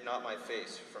 I hid not my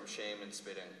face from shame and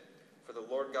spitting. For the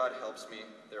Lord God helps me,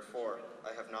 therefore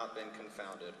I have not been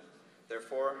confounded.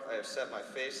 Therefore I have set my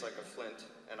face like a flint,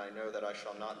 and I know that I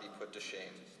shall not be put to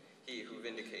shame. He who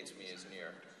vindicates me is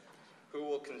near. Who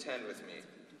will contend with me?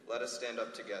 Let us stand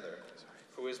up together.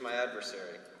 Who is my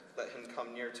adversary? Let him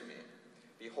come near to me.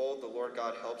 Behold, the Lord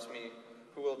God helps me.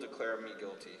 Who will declare me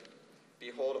guilty?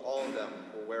 Behold, all of them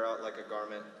will wear out like a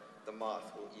garment. The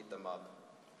moth will eat them up.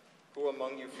 Who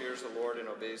among you fears the Lord and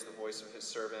obeys the voice of his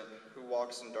servant? Who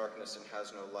walks in darkness and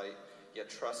has no light, yet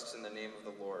trusts in the name of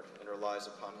the Lord and relies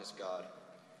upon his God?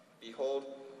 Behold,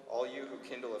 all you who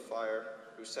kindle a fire,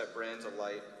 who set brands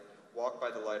alight, walk by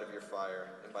the light of your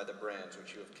fire and by the brands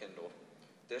which you have kindled.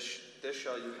 This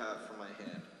shall you have from my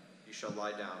hand. You shall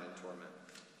lie down in torment.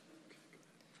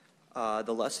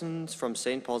 The lessons from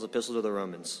St. Paul's Epistle to the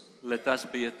Romans. Let us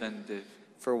be attentive.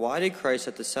 For why did Christ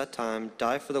at the set time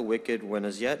die for the wicked when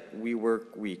as yet we were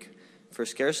weak? For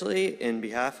scarcely in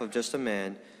behalf of just a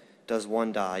man does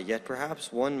one die, yet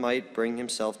perhaps one might bring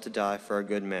himself to die for a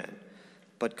good man.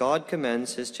 But God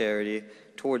commends his charity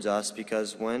towards us,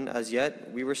 because when as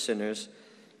yet we were sinners,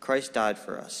 Christ died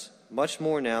for us. Much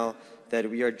more now that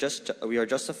we are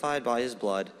justified by his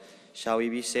blood, shall we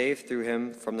be saved through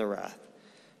him from the wrath.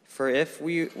 For if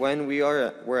when we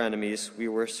were enemies, we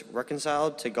were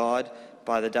reconciled to God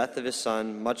by the death of his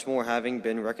Son, much more having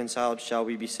been reconciled, shall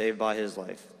we be saved by his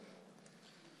life.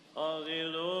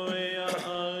 Alleluia,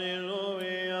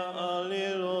 alleluia,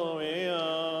 alleluia.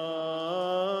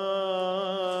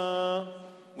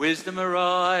 Wisdom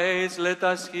arise, let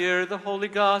us hear the holy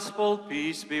gospel.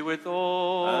 Peace be with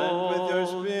all. And with your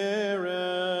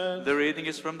spirit. The reading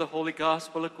is from the Holy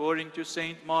Gospel according to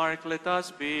St. Mark. Let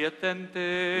us be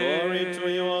attentive. Glory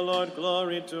to you, O Lord,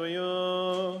 glory to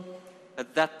you.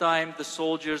 At that time, the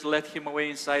soldiers led him away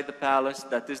inside the palace,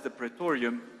 that is the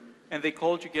praetorium, and they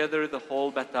called together the whole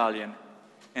battalion.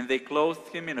 And they clothed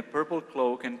him in a purple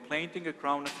cloak, and planting a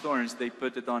crown of thorns, they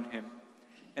put it on him.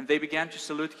 And they began to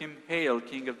salute him, "Hail,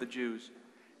 King of the Jews!"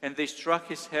 And they struck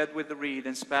his head with a reed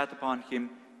and spat upon him,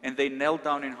 and they knelt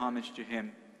down in homage to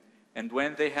him. And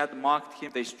when they had mocked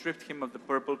him, they stripped him of the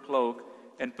purple cloak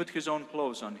and put his own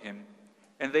clothes on him.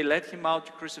 And they led him out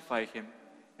to crucify him.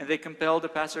 And they compelled a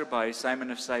passerby, Simon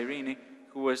of Cyrene,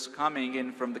 who was coming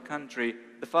in from the country,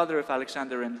 the father of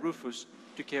Alexander and Rufus,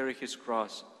 to carry his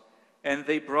cross. And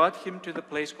they brought him to the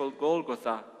place called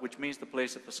Golgotha, which means the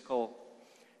place of the skull.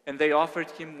 And they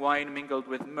offered him wine mingled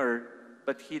with myrrh,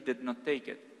 but he did not take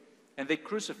it. And they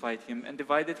crucified him and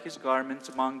divided his garments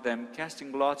among them,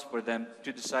 casting lots for them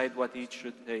to decide what each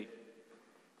should take.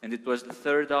 And it was the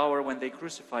third hour when they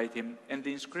crucified him, and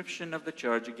the inscription of the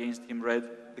charge against him read,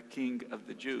 "The King of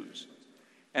the Jews."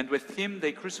 And with him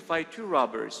they crucified two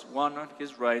robbers, one on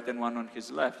his right and one on his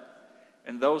left.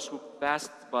 And those who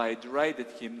passed by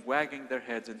derided him, wagging their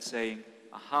heads and saying,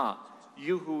 "Aha,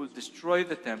 you who will destroy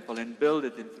the temple and build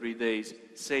it in 3 days,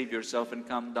 save yourself and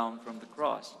come down from the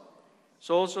cross."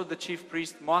 So also the chief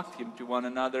priests mocked him to one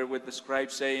another with the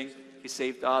scribes, saying, "He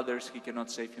saved others, he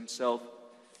cannot save himself.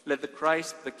 Let the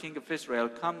Christ, the King of Israel,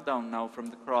 come down now from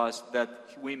the cross,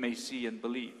 that we may see and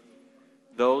believe."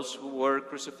 Those who were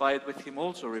crucified with him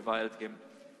also reviled him.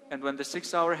 And when the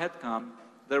 6th hour had come,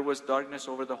 there was darkness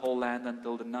over the whole land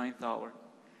until the 9th hour.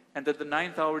 And at the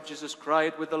 9th hour Jesus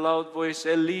cried with a loud voice,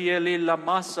 "Eli, Eli,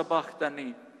 lama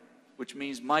sabachthani," which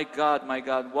means, my God,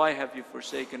 why have you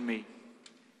forsaken me?"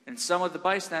 And some of the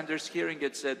bystanders hearing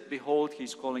it said, "Behold, he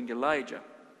is calling Elijah."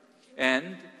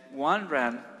 And one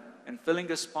ran, and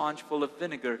filling a sponge full of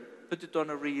vinegar, put it on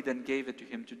a reed and gave it to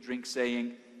him to drink,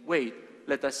 saying, "Wait,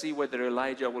 let us see whether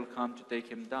Elijah will come to take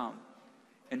him down."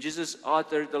 And Jesus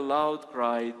uttered a loud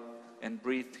cry and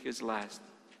breathed his last.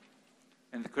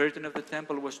 And the curtain of the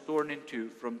temple was torn in two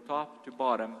from top to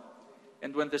bottom.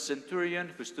 And when the centurion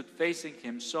who stood facing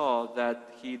him saw that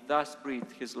he thus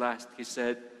breathed his last, he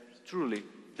said, "Truly,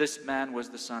 this man was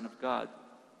the Son of God."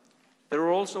 There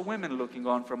were also women looking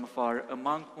on from afar,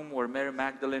 among whom were Mary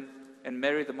Magdalene and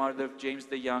Mary the mother of James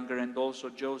the younger, and also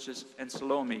Joseph and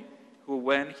Salome, who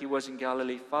when he was in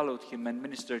Galilee followed him and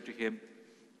ministered to him,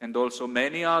 and also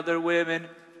many other women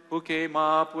who came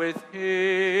up with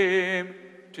him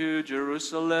to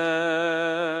Jerusalem.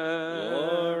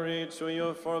 Glory to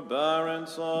your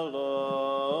forbearance, O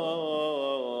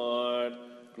Lord.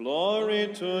 Glory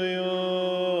to you.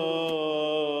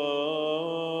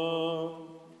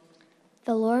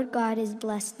 The Lord God is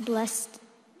blessed. Blessed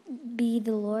be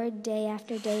the Lord day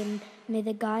after day. And may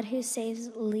the God who saves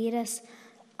lead us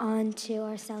on to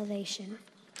our salvation.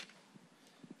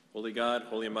 Holy God,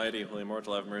 holy mighty, holy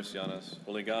immortal, have mercy on us.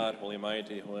 Holy God, holy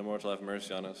mighty, holy immortal, have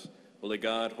mercy on us. Holy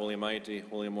God, holy mighty,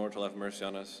 holy immortal, have mercy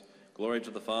on us. Glory to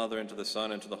the Father, and to the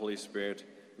Son, and to the Holy Spirit,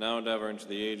 now and ever, and to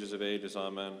the ages of ages.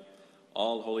 Amen.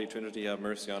 All Holy Trinity, have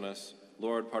mercy on us.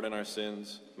 Lord, pardon our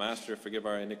sins. Master, forgive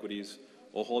our iniquities.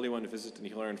 O Holy One, visit and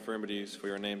heal our infirmities for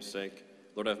your name's sake.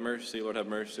 Lord, have mercy, Lord, have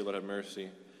mercy, Lord, have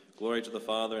mercy. Glory to the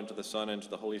Father, and to the Son, and to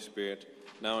the Holy Spirit,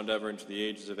 now and ever, and to the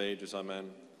ages of ages.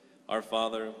 Amen. Our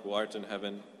Father, who art in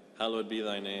heaven, hallowed be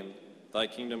thy name. Thy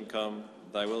kingdom come,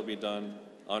 thy will be done,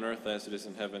 on earth as it is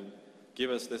in heaven. Give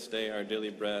us this day our daily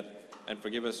bread, and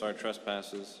forgive us our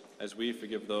trespasses, as we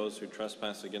forgive those who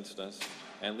trespass against us.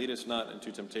 And lead us not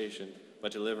into temptation,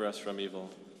 but deliver us from evil.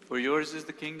 For yours is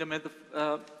the kingdom and the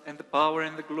power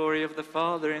and the glory of the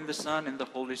Father, and the Son, and the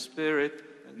Holy Spirit,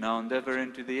 now and ever,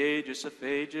 into the ages of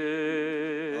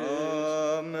ages.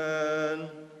 Amen.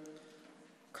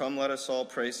 Come, let us all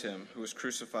praise him, who was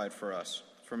crucified for us.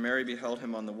 For Mary beheld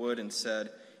him on the wood and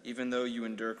said, "Even though you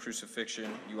endure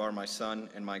crucifixion, you are my Son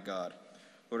and my God."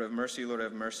 Lord have mercy, Lord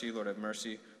have mercy, Lord have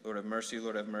mercy, Lord have mercy,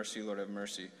 Lord have mercy, Lord have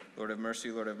mercy, Lord have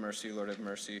mercy, Lord have mercy, Lord have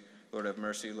mercy, Lord have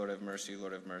mercy, Lord have mercy,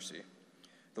 Lord have mercy.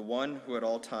 The one who at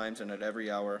all times and at every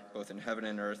hour, both in heaven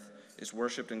and earth, is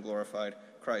worshipped and glorified,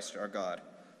 Christ our God,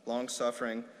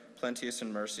 long-suffering, plenteous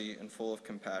in mercy, and full of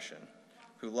compassion,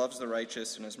 who loves the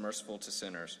righteous and is merciful to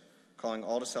sinners, calling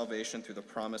all to salvation through the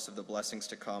promise of the blessings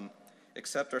to come.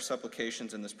 Accept our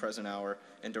supplications in this present hour,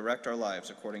 and direct our lives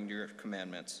according to your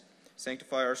commandments.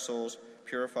 Sanctify our souls,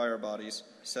 purify our bodies,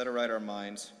 set aright our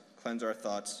minds, cleanse our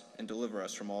thoughts, and deliver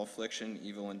us from all affliction,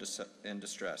 evil, and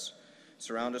distress.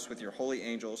 Surround us with your holy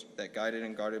angels, that guided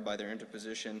and guarded by their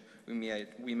interposition, we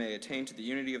may attain to the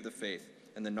unity of the faith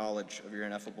and the knowledge of your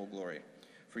ineffable glory.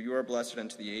 For you are blessed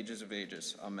unto the ages of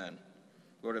ages. Amen.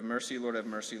 Lord have mercy, Lord have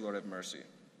mercy, Lord have mercy.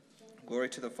 Glory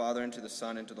to the Father, and to the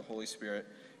Son, and to the Holy Spirit,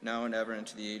 now and ever, and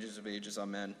to the ages of ages.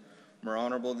 Amen. More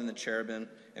honorable than the cherubim,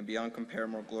 and beyond compare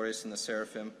more glorious than the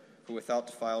seraphim, who without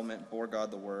defilement bore God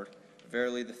the Word.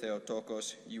 Verily the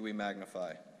Theotokos, you we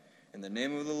magnify. In the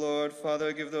name of the Lord,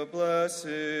 Father, give the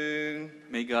blessing.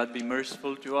 May God be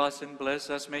merciful to us and bless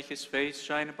us. May his face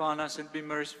shine upon us and be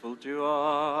merciful to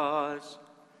us.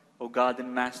 O God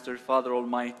and Master, Father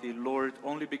Almighty, Lord,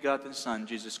 only begotten Son,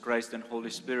 Jesus Christ, and Holy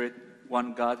Spirit,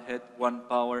 one Godhead, one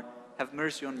power, have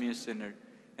mercy on me, a sinner,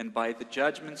 and by the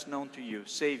judgments known to you,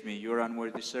 save me, your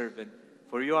unworthy servant.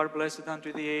 For you are blessed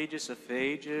unto the ages of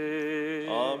ages.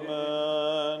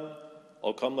 Amen.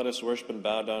 Oh, come, let us worship and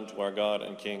bow down to our God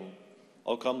and King.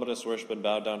 Oh, come, let us worship and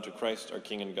bow down to Christ, our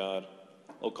King and God.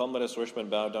 Oh, come, let us worship and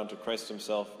bow down to Christ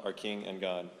himself, our King and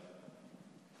God.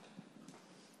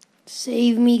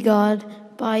 Save me,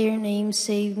 God, by your name,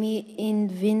 save me,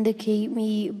 and vindicate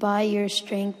me by your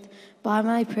strength. By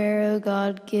my prayer, O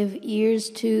God, give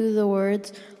ears to the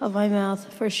words of my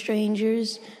mouth, for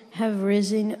strangers have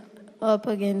risen up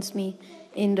against me,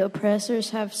 and oppressors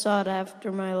have sought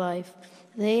after my life.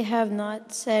 They have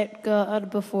not set God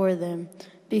before them.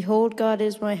 Behold, God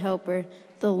is my helper.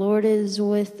 The Lord is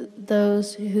with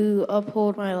those who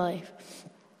uphold my life.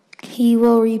 He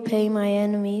will repay my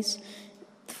enemies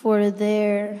for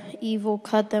their evil,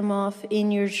 cut them off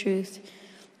in your truth.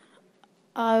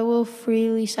 I will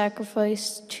freely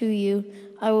sacrifice to you.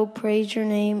 I will praise your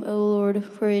name, O Lord,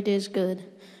 for it is good.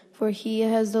 For he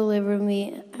has delivered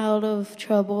me out of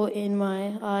trouble, and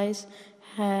my eyes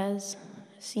has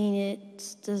seen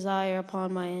its desire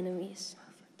upon my enemies.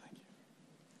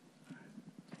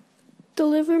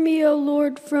 Deliver me, O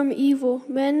Lord, from evil.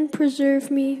 Men, preserve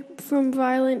me from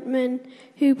violent men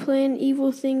who plan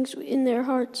evil things in their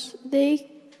hearts. They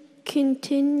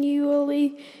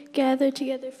continually gather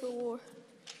together for war.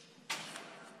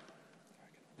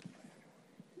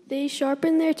 They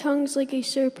sharpen their tongues like a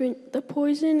serpent. The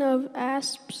poison of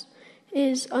asps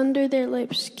is under their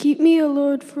lips. Keep me, O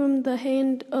Lord, from the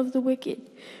hand of the wicked.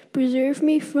 Preserve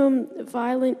me from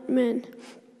violent men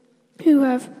who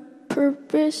have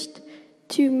purposed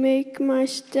to make my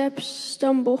steps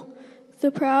stumble.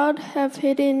 The proud have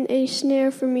hidden a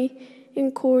snare for me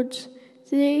in cords.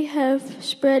 They have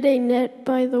spread a net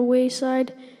by the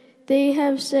wayside. They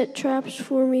have set traps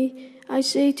for me. I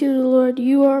say to the Lord,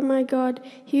 you are my God.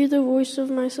 Hear the voice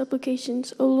of my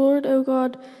supplications. O Lord, O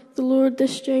God, the Lord, the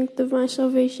strength of my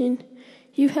salvation.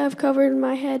 You have covered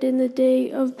my head in the day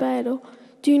of battle.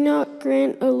 Do not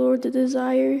grant, O Lord, the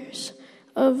desires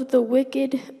of the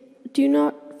wicked. Do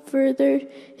not further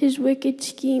his wicked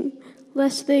scheme,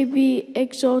 lest they be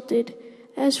exalted.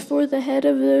 As for the head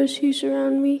of those who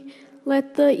surround me,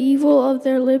 let the evil of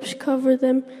their lips cover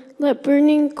them. Let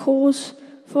burning coals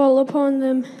fall upon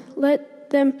them. Let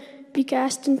them be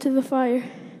cast into the fire,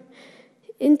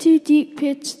 into deep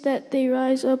pits, that they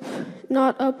rise up,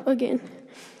 not up again.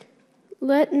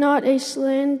 Let not a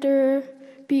slanderer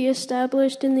be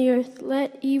established in the earth.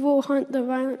 Let evil hunt the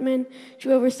violent man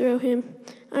to overthrow him.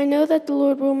 I know that the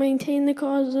Lord will maintain the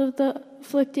cause of the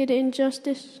afflicted, and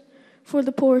justice for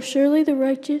the poor. Surely the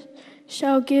righteous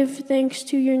shall give thanks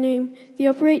to your name. The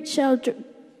upright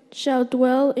shall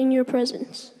dwell in your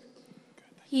presence.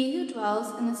 He who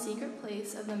dwells in the secret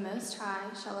place of the Most High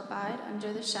shall abide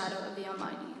under the shadow of the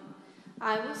Almighty.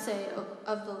 I will say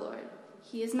of the Lord,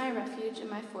 he is my refuge and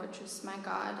my fortress, my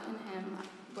God, in him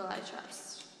will I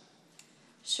trust.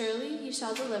 Surely he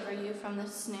shall deliver you from the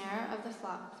snare of the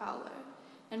fowler,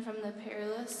 and from the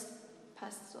perilous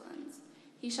pestilence.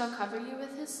 He shall cover you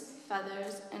with his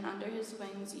feathers, and under his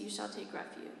wings you shall take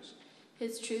refuge.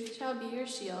 His truth shall be your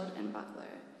shield and buckler.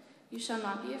 You shall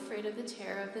not be afraid of the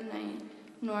terror of the night,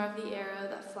 nor of the arrow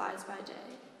that flies by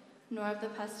day, nor of the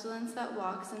pestilence that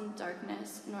walks in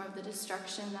darkness, nor of the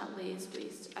destruction that lays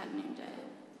waste at noonday.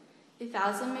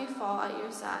 1,000 may fall at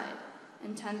your side,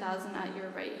 and 10,000 at your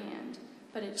right hand,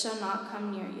 but it shall not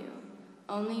come near you.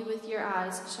 Only with your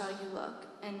eyes shall you look,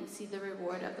 and see the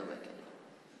reward of the wicked.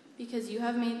 because you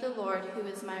have made the Lord, who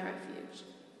is my refuge,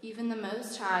 even the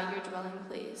Most High, your dwelling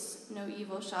place. No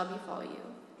evil shall befall you,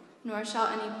 nor shall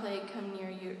any plague come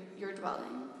near your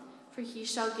dwelling. For he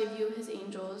shall give you his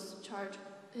angels charge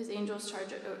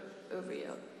over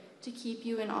you, to keep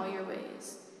you in all your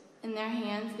ways. In their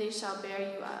hands they shall bear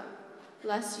you up,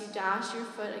 lest you dash your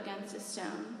foot against a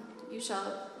stone. You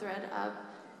shall tread up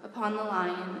upon the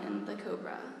lion and the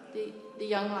cobra, the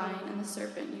young lion and the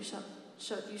serpent you shall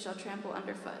trample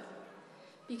underfoot.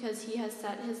 Because he has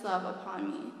set his love upon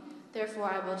me,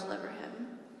 therefore I will deliver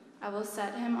him. I will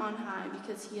set him on high,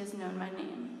 because he has known my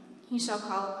name. He shall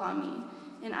call upon me,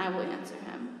 and I will answer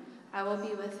him. I will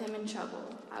be with him in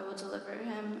trouble. I will deliver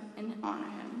him and honor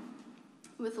him.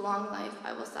 With long life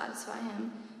I will satisfy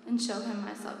him and show him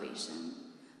my salvation.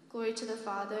 Glory to the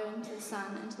Father, and to the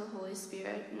Son, and to the Holy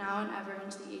Spirit, now and ever,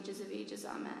 and to the ages of ages.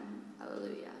 Amen.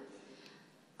 Alleluia.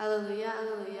 Alleluia,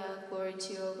 alleluia. Glory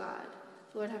to you, O God.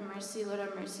 Lord have mercy, Lord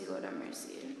have mercy, Lord have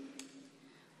mercy.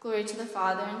 Glory to the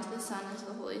Father, and to the Son, and to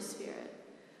the Holy Spirit.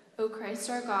 O Christ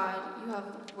our God, you have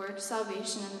worked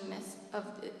salvation in the midst of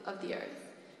the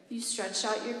earth. You stretched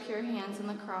out your pure hands on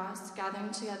the cross,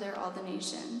 gathering together all the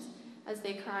nations, as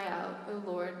they cry out, O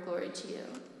Lord, glory to you.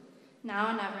 Now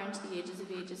and ever, into the ages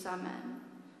of ages. Amen.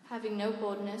 Having no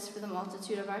boldness for the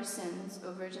multitude of our sins,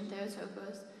 O Virgin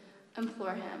Theotokos,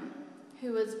 implore him,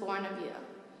 who was born of you.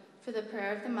 For the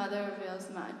prayer of the mother avails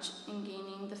much in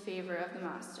gaining the favor of the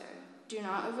Master. Do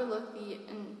not overlook the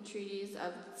entreaties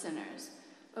of sinners,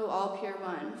 O all pure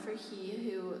one, for he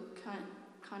who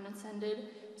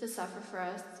condescended to suffer for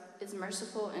us is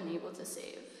merciful and able to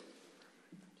save.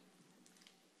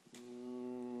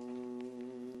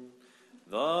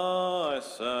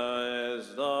 Thus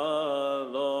says the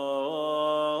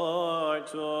Lord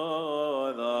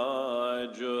to the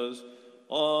Jews,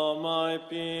 O my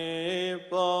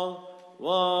people,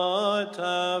 what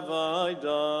have I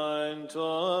done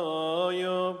to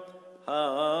you?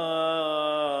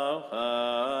 How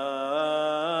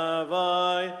have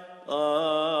I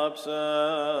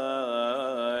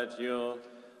upset you?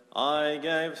 I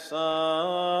gave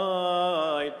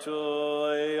sight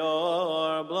to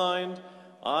your blind,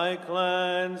 I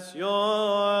cleanse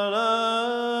your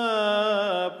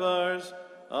lepers,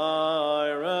 I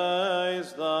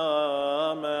raise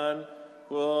the man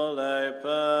who lay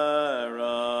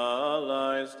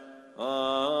paralyzed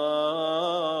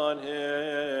on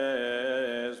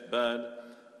his bed.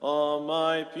 O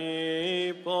my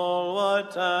people,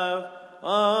 what have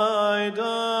I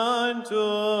done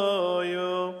to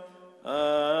you?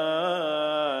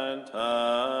 And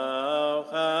how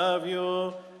have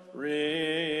you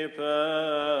repaid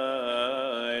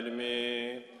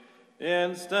me?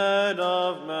 Instead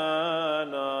of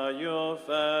manna you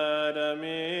fed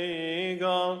me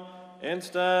gall,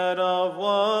 instead of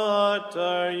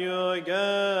water you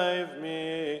gave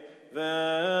me vinegar,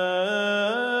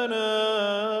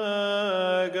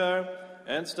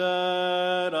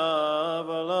 instead of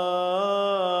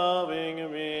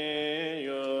loving me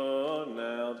you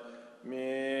nailed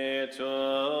me to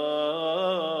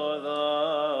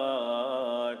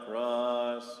the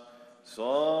cross. So I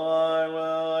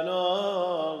will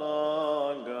no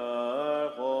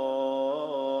longer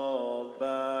hold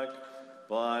back,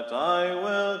 but I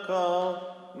will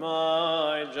call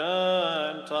my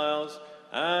Gentiles,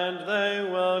 and they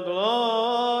will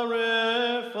glorify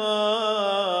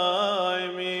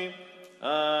me,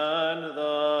 and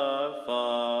the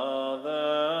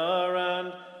Father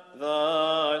and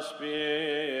the Spirit,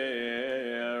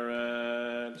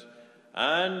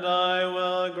 and I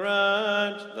will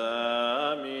grant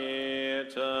them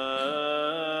eternal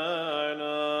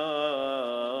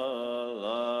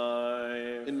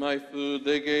life. In my food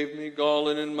they gave me gall,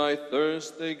 and in my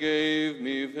thirst they gave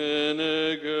me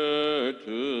vinegar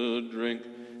to drink.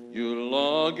 You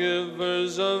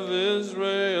lawgivers of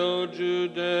Israel,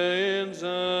 Judeans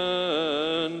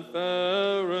and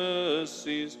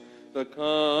Pharisees, the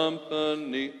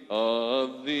company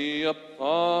of the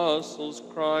apostles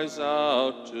cries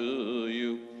out to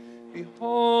you.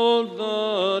 Behold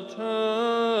the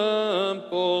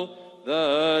temple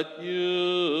that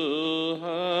you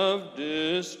have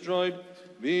destroyed.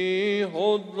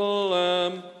 Behold the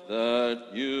Lamb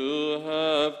that you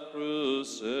have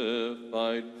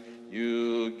crucified.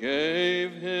 You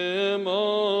gave him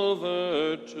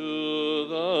over to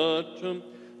the tomb,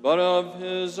 but of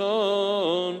his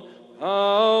own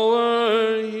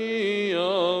power he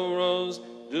arose.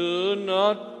 Do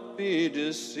not be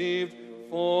deceived,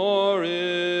 for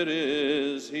it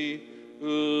is he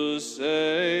who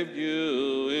saved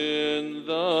you in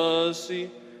the sea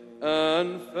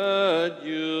and fed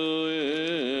you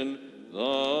in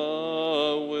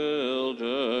the wilderness.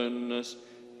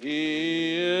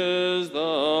 He is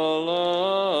the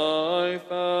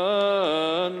life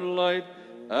and light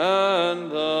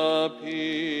and the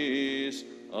peace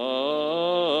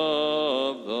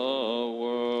of the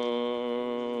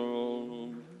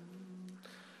world.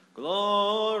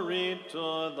 Glory to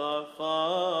the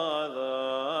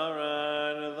Father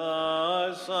and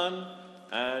the Son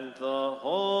and the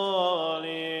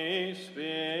Holy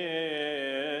Spirit.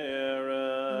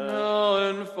 Now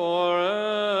and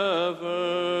forever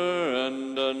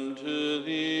and unto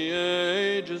the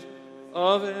ages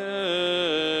of ages.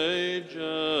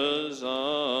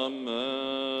 Amen.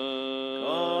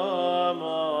 Come,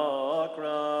 O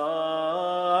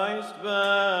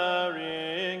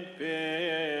Christ-bearing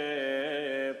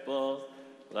people,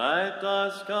 let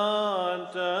us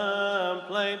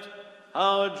contemplate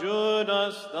how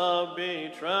Judas the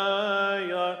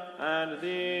betrayer and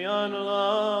the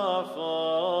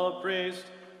unlawful priest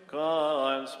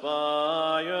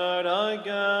conspired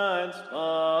against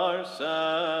our Savior.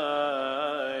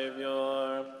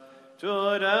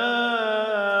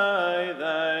 Today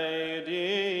they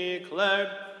declared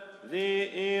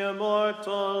the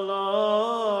immortal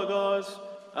Logos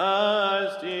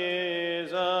as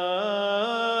deserving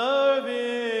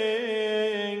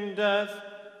death.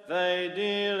 They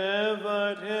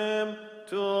delivered him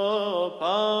to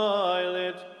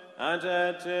Pilate and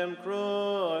had him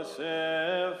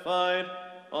crucified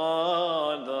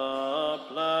on the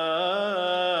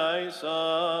place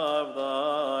of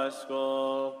the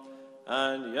skull.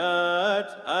 And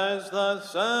yet, as the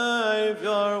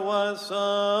Savior was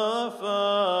suffering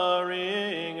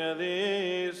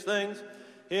these things,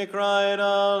 he cried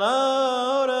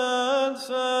aloud and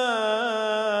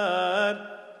said,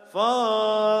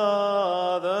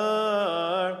 Father,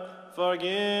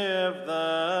 forgive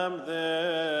them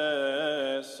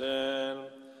this sin,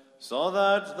 so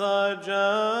that the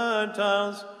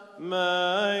Gentiles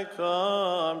may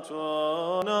come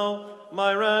to know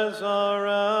my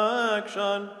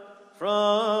resurrection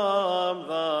from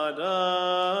the dead.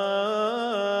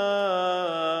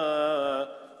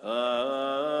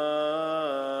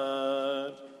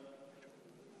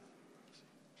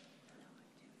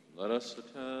 Let us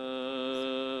attend.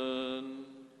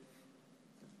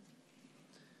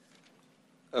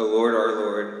 O Lord, our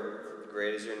Lord,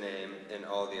 great is your name in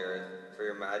all the earth, for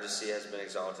your majesty has been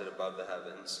exalted above the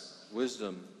heavens.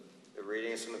 Wisdom. The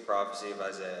reading is from the prophecy of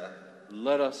Isaiah.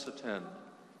 Let us attend.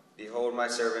 Behold, my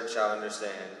servant shall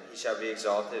understand. He shall be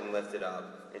exalted and lifted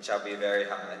up, and shall be very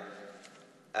high.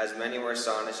 As many were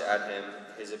astonished at him,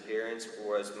 his appearance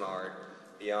was marred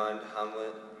beyond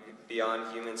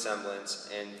human semblance,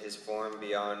 and his form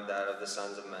beyond that of the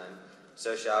sons of men.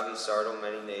 So shall he startle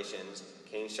many nations.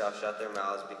 Kings shall shut their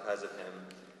mouths because of him.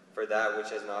 For that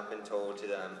which has not been told to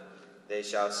them, they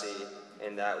shall see,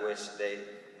 and that which they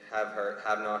have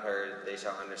not heard, they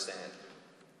shall understand.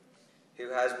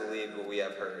 Who has believed what we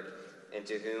have heard, and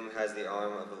to whom has the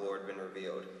arm of the Lord been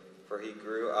revealed? For he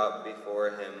grew up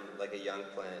before him like a young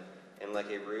plant, and like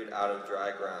a root out of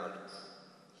dry ground.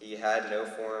 He had no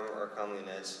form or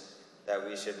comeliness that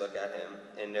we should look at him,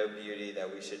 and no beauty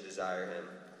that we should desire him.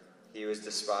 He was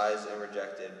despised and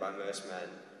rejected by most men,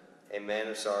 a man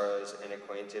of sorrows and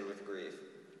acquainted with grief.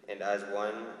 And as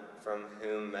one from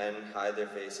whom men hide their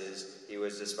faces, he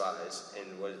was despised,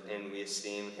 and we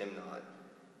esteemed him not.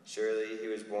 Surely he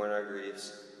was borne our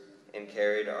griefs, and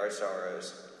carried our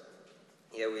sorrows.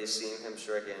 Yet we esteemed him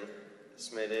stricken,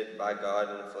 smitten by God,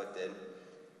 and afflicted.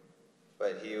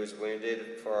 But he was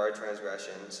wounded for our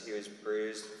transgressions, he was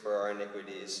bruised for our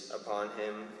iniquities. Upon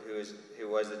him who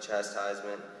was the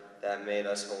chastisement that made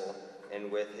us whole,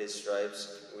 and with his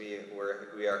stripes we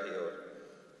are healed.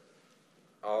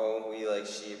 All we like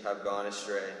sheep have gone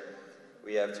astray.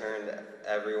 We have turned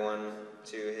everyone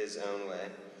to his own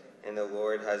way, and the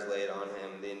Lord has laid on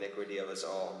him the iniquity of us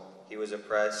all. He was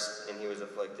oppressed and he was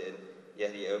afflicted,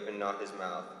 yet he opened not his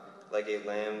mouth. Like a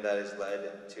lamb that is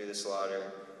led to the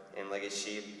slaughter, and like a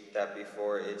sheep that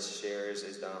before its shearers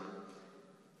is dumb,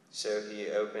 so he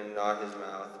opened not his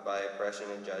mouth. By oppression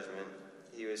and judgment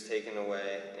he was taken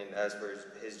away. And as for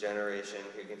his generation,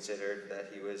 who considered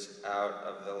that he was out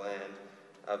of the land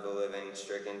of the living,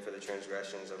 stricken for the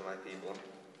transgressions of my people.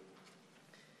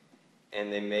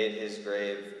 And they made his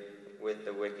grave with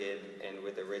the wicked and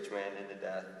with the rich man into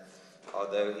death,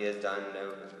 although he has done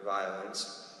no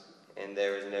violence, and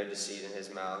there is no deceit in his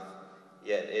mouth.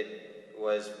 Yet it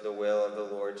was the will of the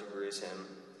Lord to bruise him.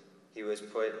 He has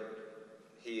put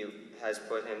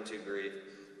him to grief.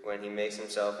 When he makes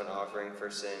himself an offering for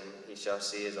sin, he shall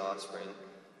see his offspring.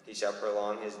 He shall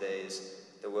prolong his days.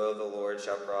 The will of the Lord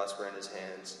shall prosper in his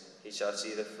hands. He shall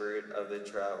see the fruit of the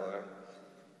traveler.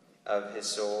 of his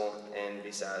soul and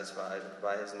be satisfied.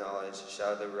 By his knowledge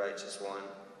shall the righteous one,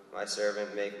 my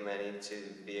servant, make many to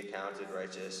be accounted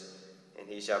righteous, and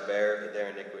he shall bear their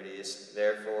iniquities.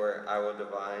 Therefore I will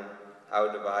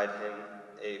divide him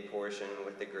a portion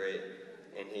with the great,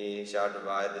 and he shall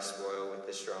divide the spoil with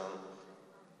the strong,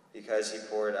 because he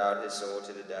poured out his soul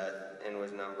to the death and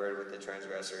was numbered with the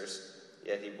transgressors.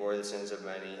 Yet he bore the sins of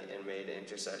many and made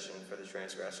intercession for the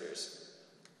transgressors.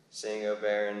 Sing, O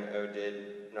barren, O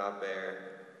did not bear,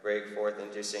 break forth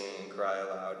into singing and cry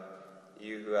aloud,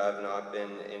 you who have not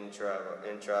been in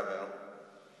travail.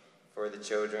 For the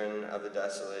children of the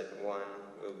desolate one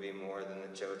will be more than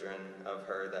the children of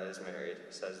her that is married,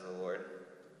 says the Lord.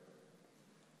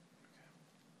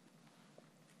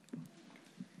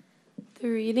 The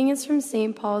reading is from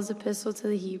St. Paul's epistle to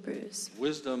the Hebrews.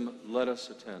 Wisdom, let us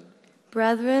attend.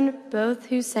 Brethren, both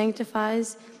who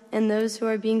sanctifies and those who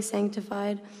are being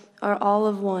sanctified are all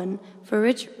of one, for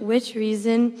which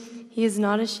reason he is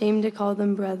not ashamed to call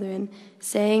them brethren,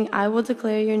 saying, I will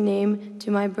declare your name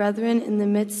to my brethren in the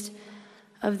midst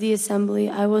of the assembly.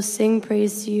 I will sing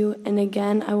praise to you, and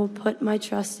again I will put my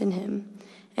trust in him.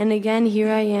 And again, here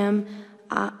I am,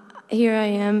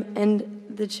 and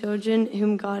the children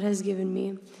whom God has given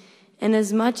me. And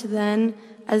as much then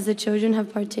as the children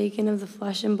have partaken of the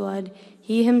flesh and blood,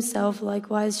 he himself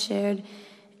likewise shared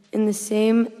in the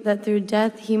same, that through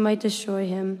death he might destroy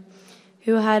him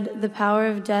who had the power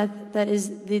of death, that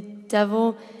is the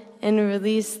devil, and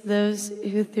release those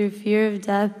who through fear of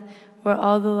death were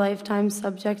all the lifetime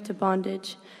subject to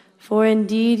bondage. For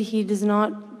indeed he does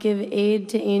not give aid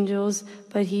to angels,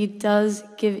 but he does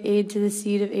give aid to the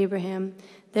seed of Abraham.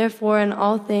 Therefore in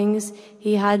all things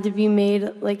he had to be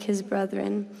made like his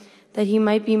brethren, that he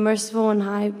might be merciful and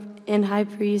high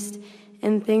priest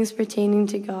in things pertaining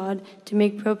to God, to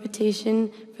make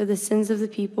propitiation for the sins of the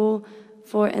people.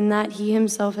 For in that he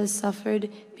himself has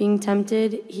suffered, being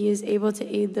tempted, he is able to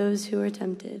aid those who are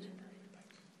tempted.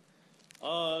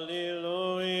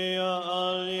 Alleluia,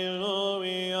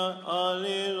 alleluia,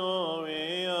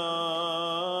 alleluia.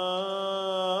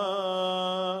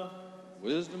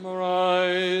 Wisdom,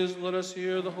 arise, let us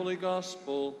hear the holy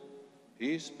gospel.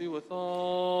 Peace be with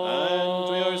all. And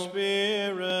to your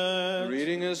spirit. The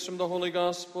reading is from the Holy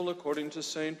Gospel according to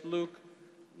St. Luke.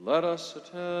 Let us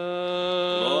attend.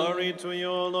 Glory to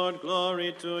you, Lord,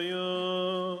 glory to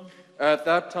you. At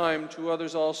that time, 2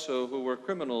 others also, who were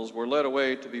criminals, were led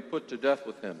away to be put to death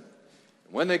with him.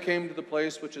 And when they came to the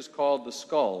place which is called the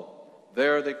Skull,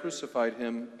 there they crucified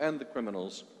him and the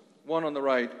criminals, one on the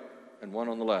right and one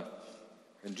on the left.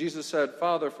 And Jesus said,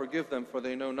 Father, forgive them, for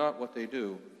they know not what they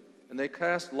do. And they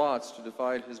cast lots to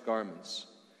divide his garments.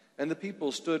 And the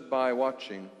people stood by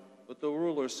watching, but the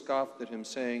ruler scoffed at him,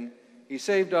 saying, He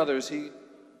saved others,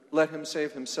 let him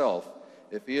save himself,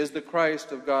 if he is the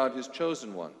Christ of God, his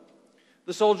chosen one.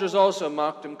 The soldiers also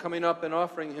mocked him, coming up and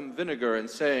offering him vinegar, and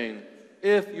saying,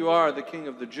 If you are the King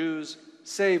of the Jews,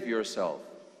 save yourself.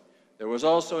 There was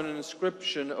also an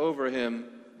inscription over him,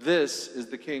 This is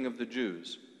the King of the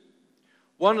Jews.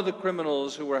 One of the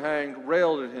criminals who were hanged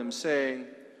railed at him, saying,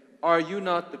 Are you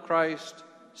not the Christ?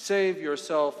 Save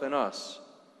yourself and us.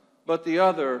 But the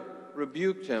other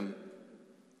rebuked him,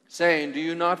 saying, Do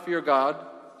you not fear God,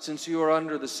 since you are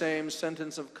under the same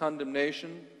sentence of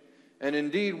condemnation? And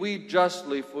indeed we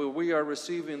justly, for we are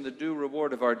receiving the due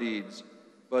reward of our deeds.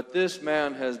 But this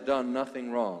man has done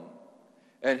nothing wrong.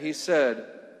 And he said,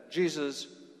 Jesus,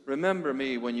 remember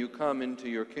me when you come into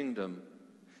your kingdom.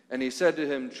 And he said to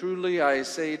him, Truly I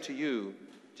say to you,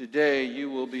 today you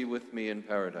will be with me in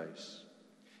paradise.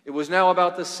 It was now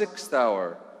about the 6th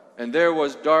hour, and there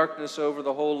was darkness over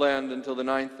the whole land until the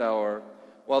 9th hour,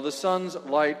 while the sun's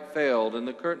light failed, and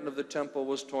the curtain of the temple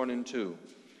was torn in two.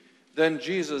 Then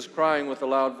Jesus, crying with a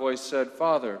loud voice, said,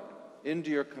 Father, into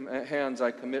your hands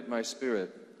I commit my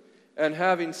spirit. And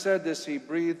having said this, he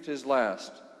breathed his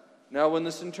last. Now when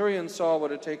the centurion saw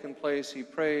what had taken place, he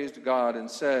praised God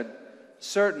and said,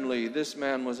 Certainly this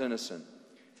man was innocent.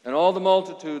 And all the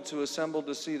multitudes who assembled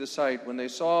to see the sight, when they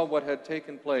saw what had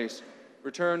taken place,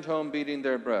 returned home beating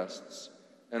their breasts.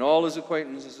 And all his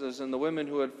acquaintances and the women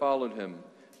who had followed him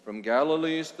from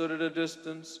Galilee stood at a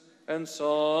distance and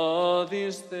saw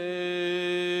these things.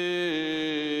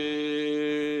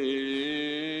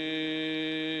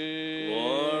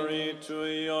 Glory to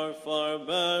your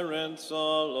forbearance,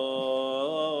 O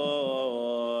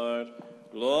Lord.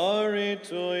 Glory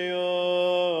to you.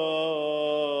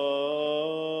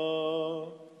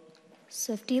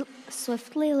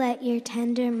 Swiftly let your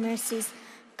tender mercies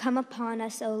come upon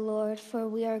us, O Lord, for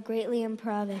we are greatly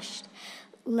impoverished.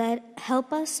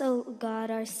 Help us, O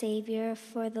God, our Savior,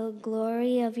 for the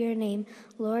glory of your name.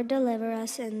 Lord, deliver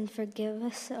us and forgive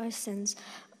us our sins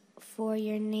for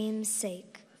your name's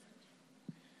sake.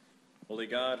 Holy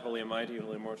God, holy mighty,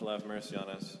 holy immortal, have mercy on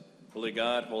us. Holy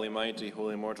God, holy mighty,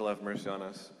 holy immortal, have mercy on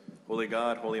us. Holy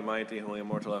God, holy mighty, holy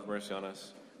immortal, have mercy on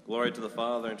us. Glory to the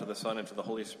Father, and to the Son, and to the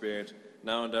Holy Spirit,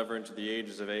 now and ever, and to the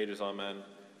ages of ages. Amen.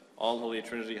 All Holy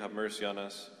Trinity, have mercy on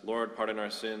us. Lord, pardon our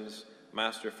sins.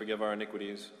 Master, forgive our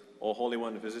iniquities. O Holy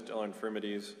One, visit our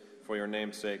infirmities, for your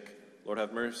name's sake. Lord,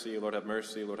 have mercy, Lord, have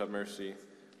mercy, Lord, have mercy.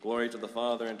 Glory to the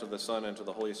Father, and to the Son, and to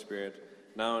the Holy Spirit,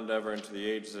 now and ever, and to the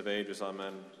ages of ages.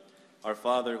 Amen. Our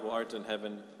Father, who art in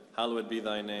heaven, hallowed be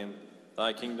thy name.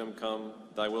 Thy kingdom come,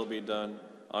 thy will be done,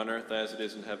 on earth as it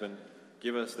is in heaven.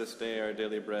 Give us this day our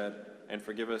daily bread, and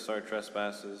forgive us our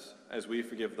trespasses, as we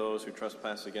forgive those who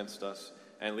trespass against us.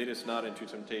 And lead us not into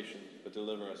temptation, but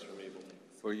deliver us from evil.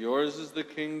 For yours is the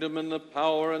kingdom and the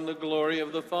power and the glory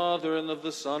of the Father and of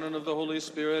the Son and of the Holy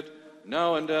Spirit,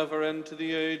 now and ever and to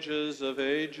the ages of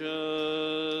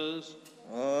ages.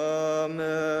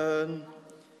 Amen.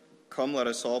 Come, let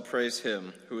us all praise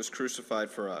him who was crucified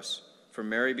for us. For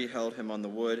Mary beheld him on the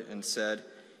wood and said,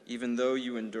 even though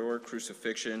you endure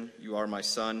crucifixion, you are my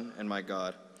Son and my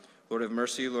God. Lord have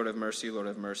mercy, Lord have mercy, Lord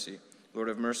have mercy. Lord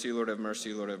have mercy, Lord have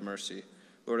mercy, Lord have mercy.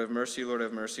 Lord have mercy, Lord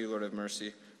have mercy, Lord have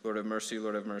mercy. Lord have mercy,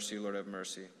 Lord have mercy, Lord have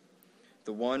mercy.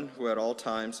 The one who at all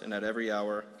times and at every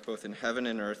hour, both in heaven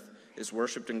and earth, is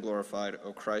worshipped and glorified,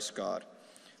 O Christ God,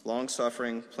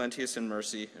 long-suffering, plenteous in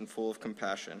mercy, and full of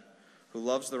compassion, who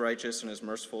loves the righteous and is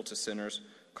merciful to sinners,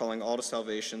 calling all to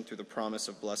salvation through the promise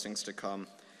of blessings to come.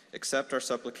 Accept our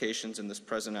supplications in this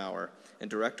present hour, and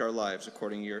direct our lives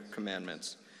according to your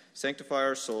commandments. Sanctify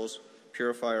our souls,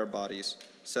 purify our bodies,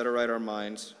 set aright our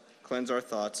minds, cleanse our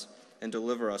thoughts, and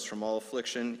deliver us from all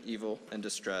affliction, evil, and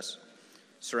distress.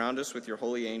 Surround us with your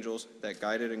holy angels, that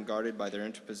guided and guarded by their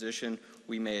interposition,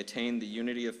 we may attain the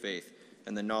unity of faith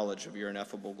and the knowledge of your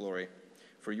ineffable glory.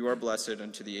 For you are blessed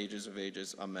unto the ages of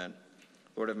ages. Amen.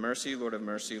 Lord have mercy, Lord have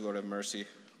mercy, Lord have mercy.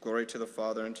 Glory to the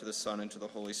Father, and to the Son, and to the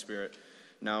Holy Spirit,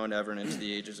 now and ever, and into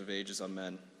the ages of ages.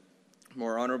 Amen.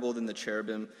 More honorable than the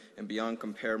cherubim, and beyond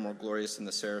compare more glorious than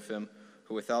the seraphim,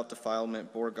 who without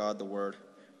defilement bore God the Word,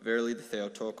 verily the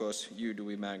Theotokos, you do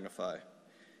we magnify.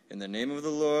 In the name of the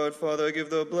Lord, Father, I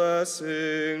give the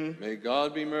blessing. May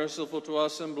God be merciful to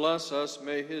us and bless us.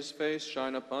 May his face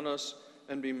shine upon us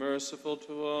and be merciful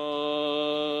to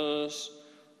us.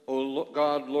 O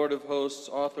God, Lord of hosts,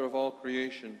 author of all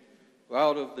creation, who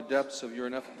out of the depths of your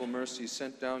ineffable mercy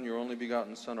sent down your only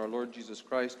begotten Son, our Lord Jesus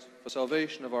Christ, for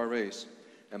salvation of our race,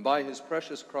 and by his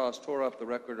precious cross tore up the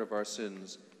record of our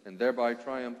sins, and thereby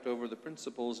triumphed over the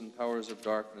principles and powers of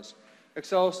darkness.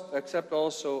 Accept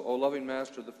also, O loving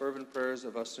Master, the fervent prayers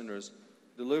of us sinners.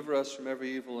 Deliver us from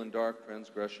every evil and dark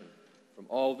transgression, from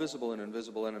all visible and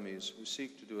invisible enemies who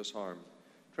seek to do us harm.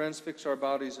 Transfix our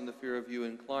bodies in the fear of you.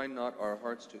 Incline not our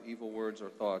hearts to evil words or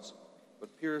thoughts,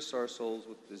 but pierce our souls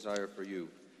with desire for you,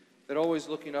 that always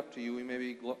looking up to you we may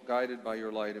be guided by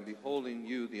your light, and beholding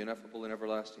you, the ineffable and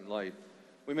everlasting light,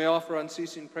 we may offer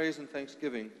unceasing praise and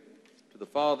thanksgiving to the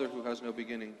Father who has no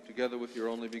beginning, together with your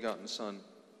only begotten Son,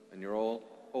 and your all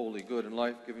holy, good, and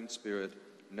life-giving Spirit,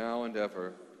 now and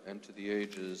ever, and to the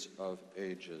ages of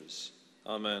ages.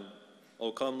 Amen.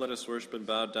 O come, let us worship and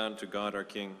bow down to God our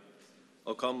King.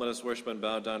 O come, let us worship and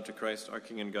bow down to Christ our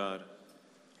King and God.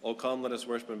 O come, let us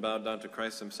worship and bow down to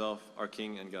Christ himself, our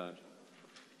King and God.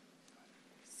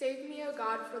 Save me, O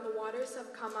God, for the waters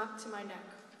have come up to my neck.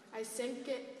 I sink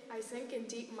in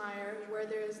deep mire where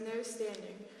there is no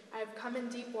standing. I have come in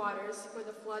deep waters where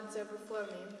the floods overflow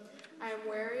me. I am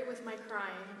weary with my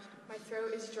crying. My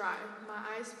throat is dry. My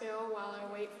eyes fail while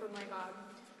I wait for my God.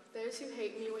 Those who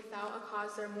hate me without a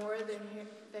cause are more than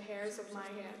the hairs of my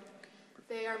head.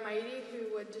 They are mighty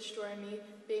who would destroy me,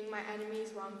 being my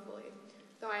enemies wrongfully.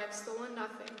 Though I have stolen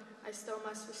nothing, I still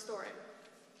must restore it.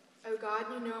 O God,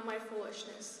 you know my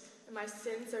foolishness, and my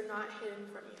sins are not hidden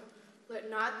from you. Let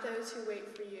not those who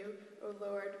wait for you, O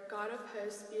Lord, God of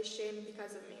hosts, be ashamed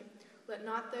because of me. Let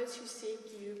not those who seek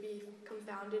you be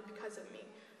confounded because of me,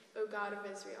 O God of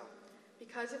Israel.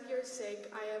 Because of your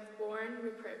sake I have borne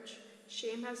reproach.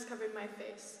 Shame has covered my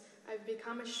face. I have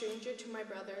become a stranger to my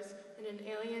brothers and an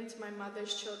alien to my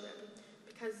mother's children.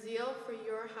 Because zeal for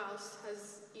your house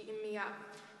has eaten me up,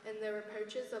 and the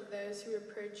reproaches of those who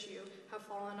reproach you have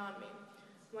fallen on me.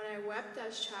 When I wept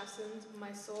as chastened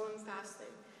my soul in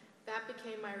fasting, that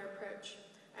became my reproach.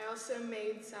 I also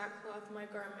made sackcloth my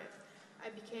garment. I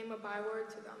became a byword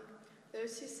to them.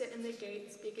 Those who sit in the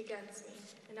gate speak against me,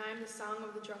 and I am the song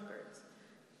of the drunkards.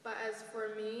 But as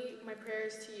for me, my prayer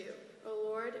is to you. O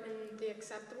Lord, in the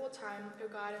acceptable time, O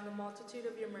God, in the multitude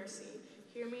of your mercy,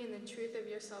 hear me in the truth of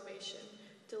your salvation.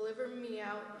 Deliver me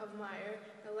out of mire,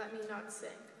 and let me not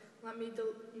sink. Let me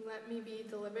be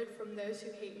delivered from those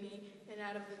who hate me, and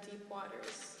out of the deep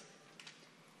waters.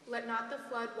 Let not the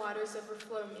flood waters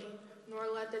overflow me, nor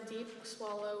let the deep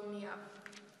swallow me up.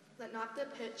 Let not the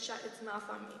pit shut its mouth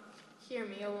on me. Hear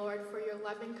me, O Lord, for your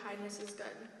loving kindness is good.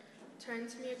 Turn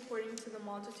to me according to the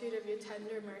multitude of your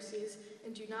tender mercies,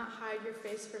 and do not hide your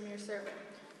face from your servant,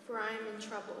 for I am in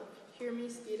trouble. Hear me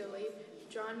speedily.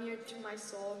 Draw near to my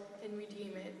soul and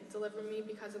redeem it. Deliver me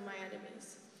because of my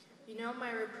enemies. You know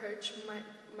my reproach,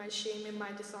 my shame, and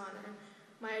my dishonor.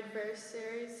 My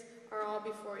adversaries are all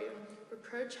before you.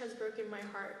 Reproach has broken my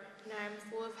heart, and I am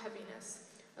full of heaviness.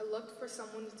 I looked for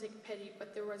someone to take pity,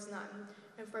 but there was none,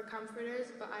 and for comforters,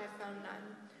 but I have found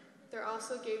none. They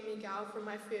also gave me gall for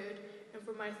my food, and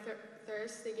for my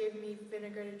thirst they gave me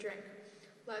vinegar to drink.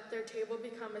 Let their table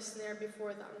become a snare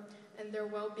before them, and their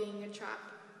well-being a trap.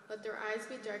 Let their eyes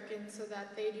be darkened so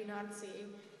that they do not see,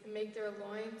 and make their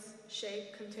loins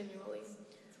shake continually.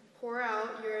 Pour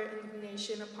out your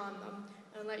indignation upon them,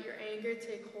 and let your anger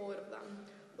take hold of them.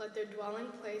 Let their dwelling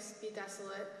place be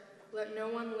desolate. Let no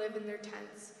one live in their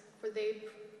tents, for they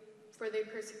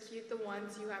persecute the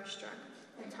ones you have struck,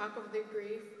 and talk of the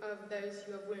grief of those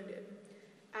you have wounded.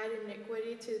 Add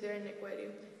iniquity to their iniquity,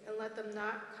 and let them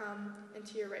not come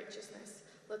into your righteousness.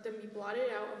 Let them be blotted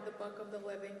out of the book of the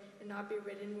living, and not be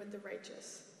written with the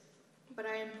righteous. But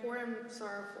I am poor and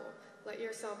sorrowful. Let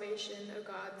your salvation, O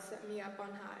God, set me up on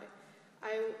high.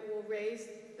 I will raise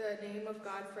the name of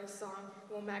God for a song,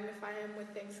 and will magnify him with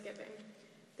thanksgiving.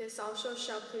 This also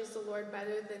shall please the Lord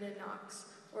better than an ox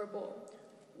or bull,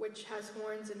 which has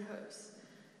horns and hooves.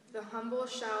 The humble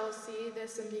shall see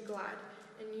this and be glad,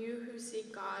 and you who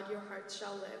seek God, your hearts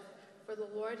shall live. For the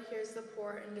Lord hears the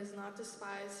poor and does not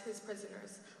despise his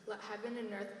prisoners. Let heaven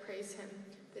and earth praise him,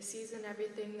 the seas and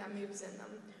everything that moves in them.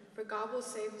 For God will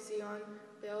save Zion,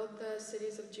 build the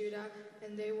cities of Judah,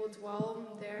 and they will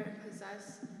dwell there and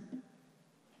possess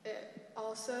it.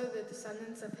 Also the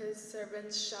descendants of his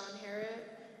servants shall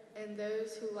inherit, and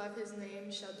those who love his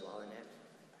name shall dwell in it.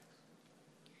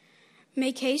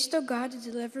 Make haste, O God, to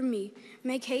deliver me.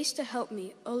 Make haste to help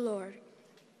me, O Lord.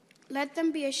 Let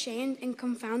them be ashamed and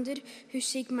confounded who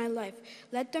seek my life.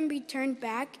 Let them be turned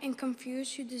back and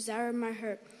confused who desire my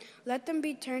hurt. Let them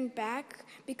be turned back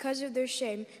because of their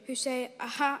shame, who say,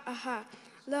 Aha, aha.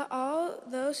 Let all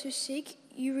those who seek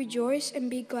you rejoice and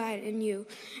be glad in you.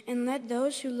 And let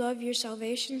those who love your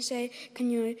salvation say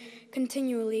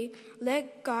continually,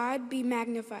 Let God be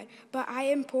magnified. But I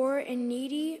am poor and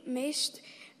needy.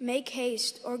 Make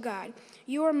haste, O God.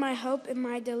 You are my hope and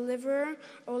my deliverer.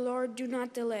 O Lord, do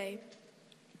not delay.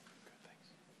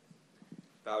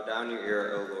 Bow down your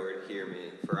ear, O Lord, hear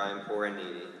me, for I am poor and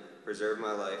needy. Preserve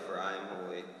my life, for I am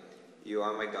holy. You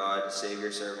are my God, save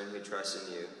your servant who trusts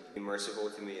in you. Be merciful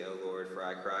to me, O Lord, for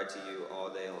I cry to you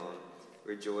all day long.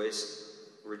 Rejoice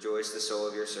the soul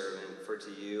of your servant, for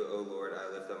to you, O Lord,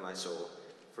 I lift up my soul.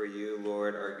 For you,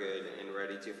 Lord, are good and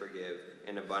ready to forgive,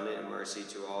 and abundant in mercy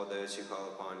to all those who call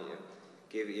upon you.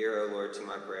 Give ear, O Lord, to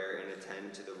my prayer, and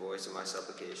attend to the voice of my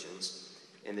supplications.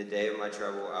 In the day of my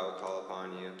trouble I will call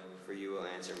upon you, for you will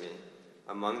answer me.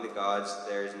 Among the gods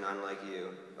there is none like you,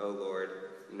 O Lord,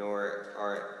 nor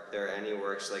are there any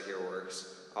works like your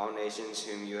works. All nations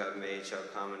whom you have made shall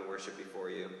come and worship before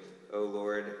you, O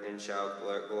Lord, and shall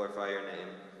glorify your name.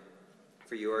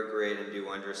 For you are great and do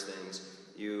wondrous things.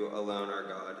 You alone are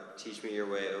God. Teach me your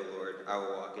way, O Lord. I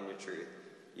will walk in your truth.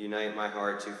 Unite my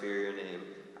heart to fear your name.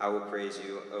 I will praise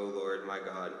you, O Lord, my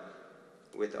God,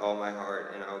 with all my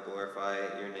heart, and I will glorify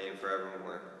your name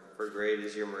forevermore. For great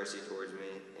is your mercy towards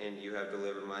me, and you have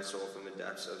delivered my soul from the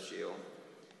depths of Sheol.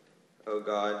 O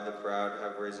God, the proud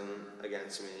have risen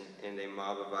against me, and a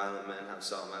mob of violent men have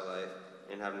sought my life,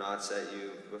 and have not set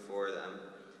you before them.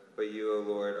 But you, O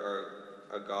Lord, are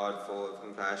a God full of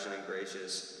compassion and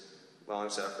gracious,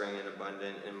 long-suffering and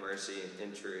abundant in mercy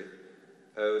and truth.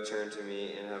 O turn to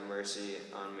me and have mercy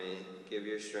on me. Give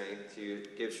strength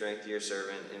to your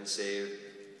servant, and save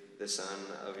the son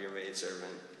of your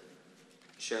maidservant.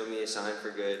 Show me a sign for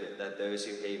good, that those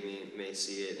who hate me may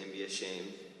see it and be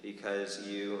ashamed, because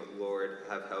you, Lord,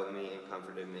 have helped me and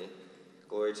comforted me.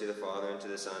 Glory to the Father, and to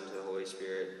the Son, and to the Holy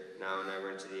Spirit, now and ever,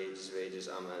 and to the ages of ages.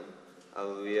 Amen.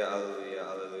 Alleluia, alleluia,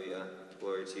 alleluia.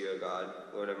 Glory to you, O God.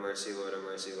 Lord have mercy, Lord have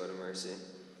mercy, Lord have mercy.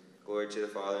 Glory to the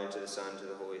Father, and to the Son, and to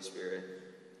the Holy Spirit.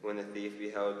 When the thief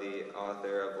beheld the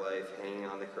author of life hanging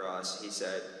on the cross, he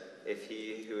said, If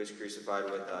he who was crucified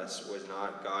with us was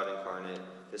not God incarnate,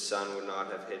 the sun would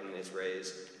not have hidden its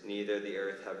rays, neither the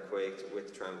earth have quaked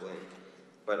with trembling.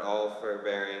 but all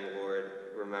forbearing, Lord,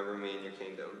 remember me in your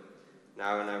kingdom,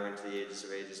 now and ever into the ages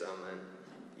of ages. Amen.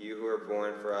 You who were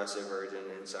born for us a virgin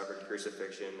and suffered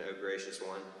crucifixion, O gracious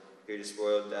one, who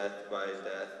despoiled death by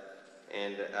death,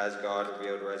 and as God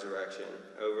revealed resurrection,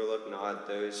 overlook not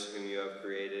those whom you have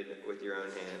created with your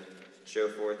own hand. Show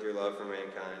forth your love for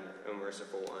mankind, O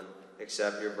merciful one.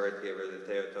 Accept your birth giver, the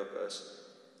Theotokos.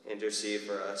 Intercede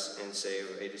for us and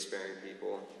save a despairing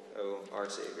people, O our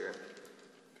Savior.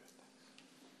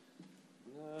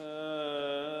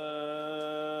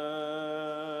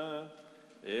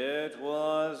 It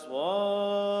was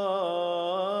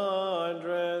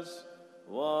wondrous,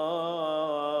 wondrous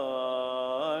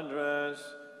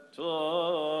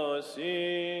to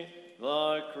see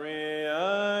the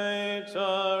Creator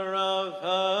of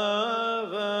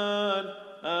heaven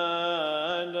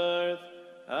and earth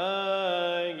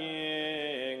hanging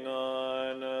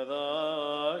on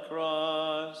the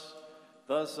cross,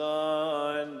 the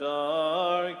sun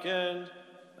darkened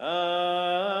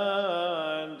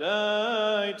and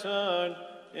day turned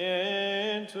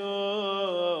into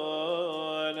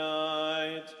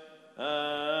night,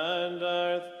 and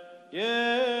earth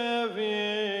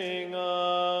giving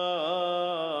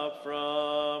up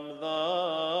from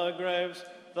the graves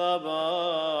the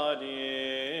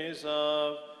bodies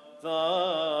of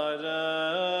the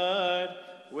dead.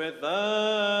 With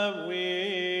them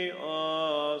we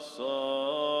also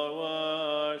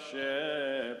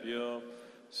worship you.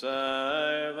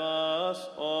 Save us,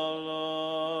 O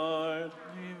Lord.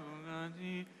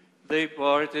 They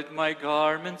parted my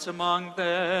garments among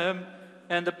them,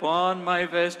 and upon my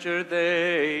vesture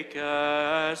they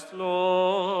cast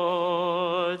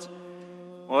lots.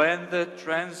 When the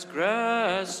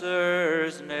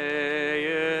transgressors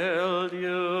nailed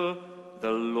you,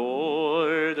 the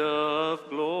Lord of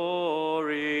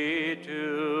glory,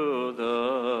 to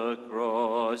the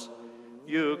cross,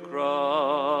 you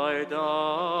cried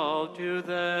out to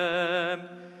them,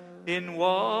 in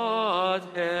what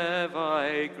have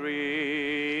I grieved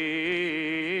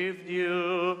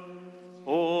you?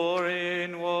 Or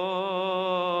in what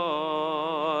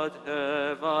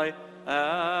have I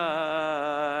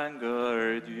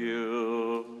angered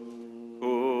you?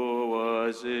 Who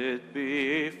was it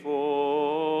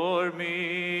before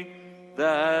me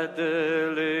that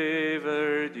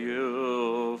delivered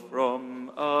you from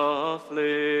affliction?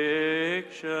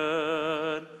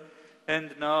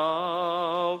 And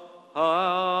now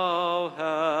how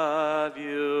have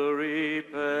you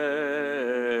repaid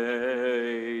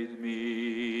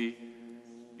me?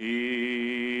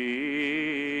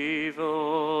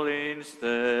 Evil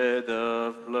instead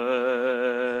of blessings,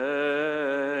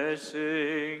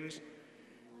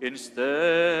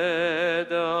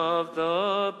 instead of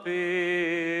the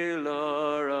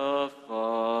pillar of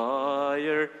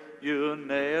fire, you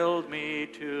nailed me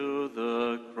to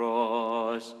the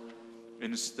cross.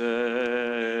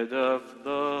 Instead of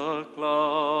the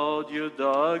cloud, you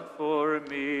dug for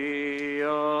me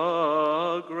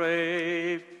a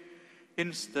grave.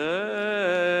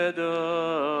 Instead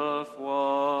of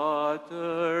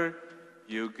water,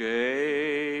 you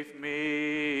gave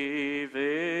me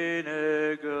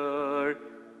vinegar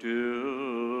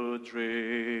to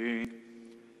drink.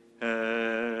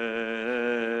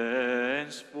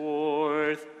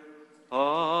 Henceforth,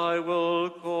 I will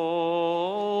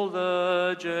call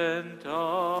the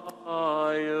Gentiles,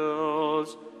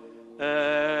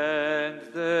 and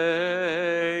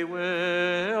they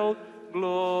will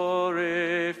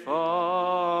glorify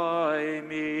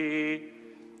me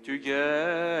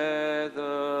together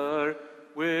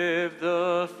with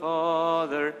the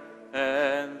Father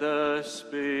and the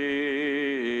Spirit.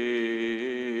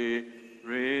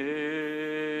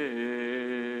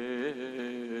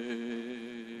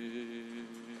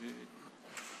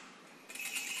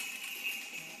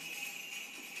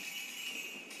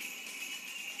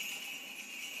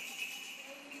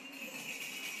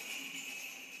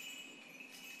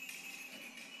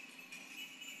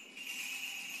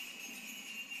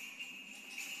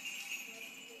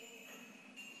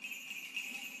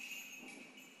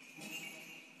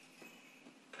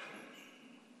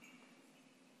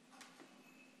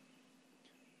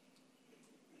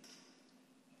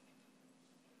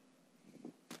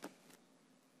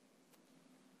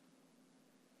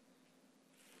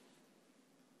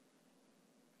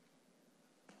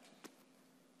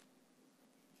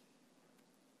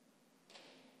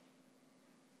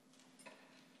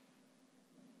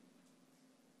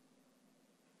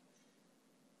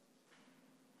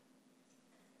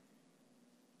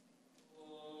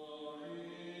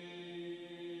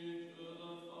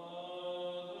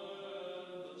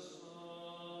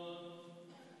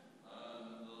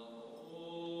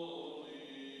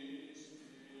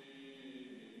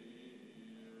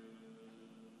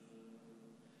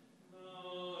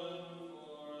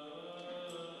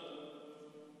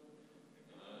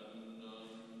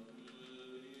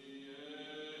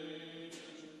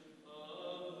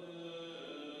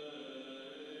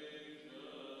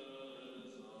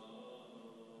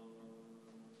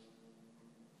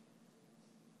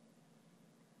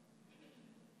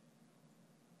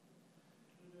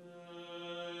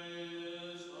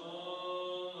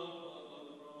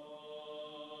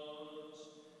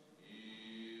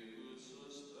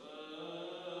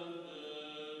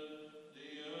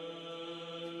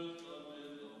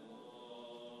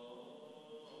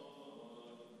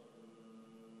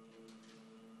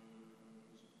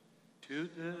 Today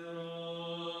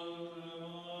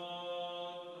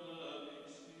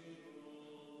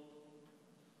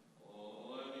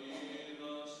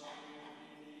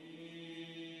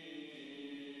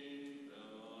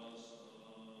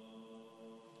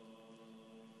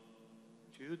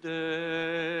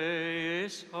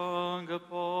is hung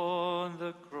upon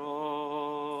the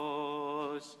cross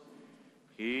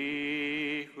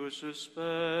he who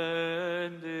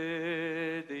suspended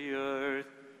the earth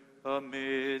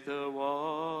amid the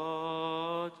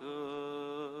waters.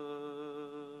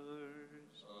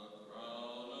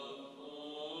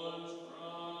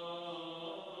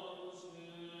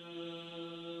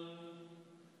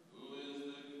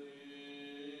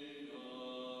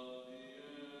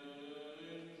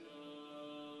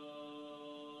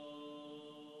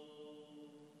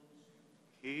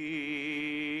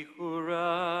 He who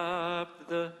wrapped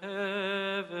the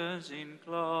heavens in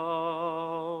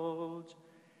clouds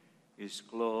is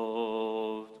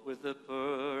clothed with the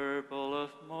purple of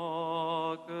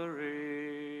mockery.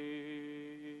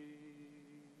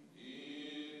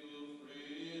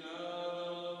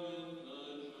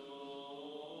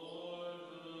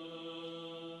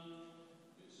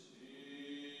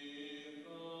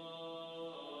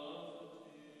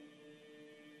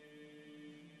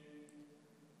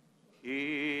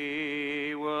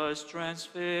 He was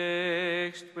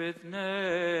transfixed with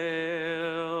nails,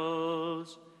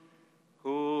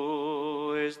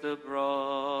 who is the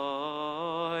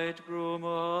bridegroom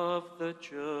of the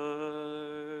church.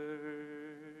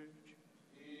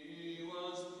 He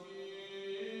was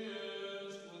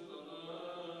pierced with the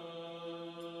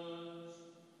lance,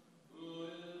 who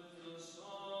is the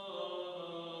Son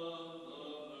of the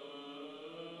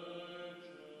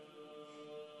Virgin.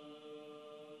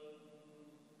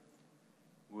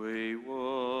 We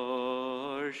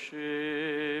worship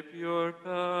your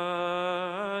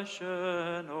passion,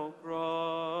 O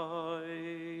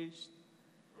Christ.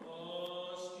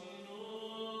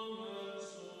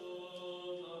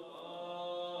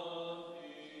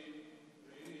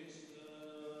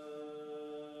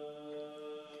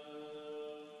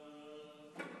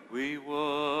 We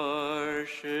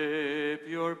worship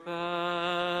your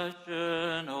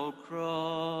passion, O Christ.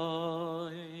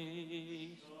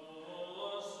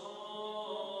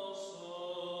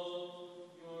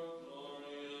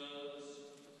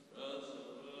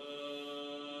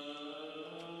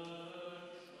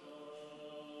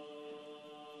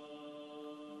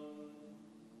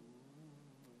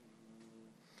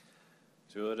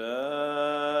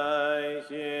 Today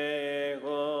he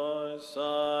who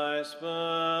suspended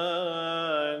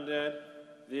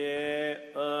the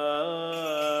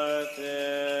earth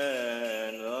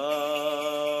in the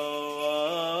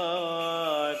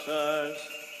waters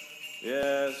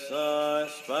is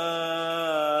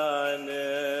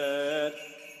suspended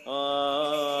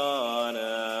on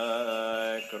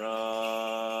a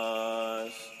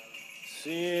cross.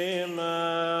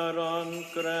 Cimeron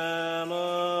cremate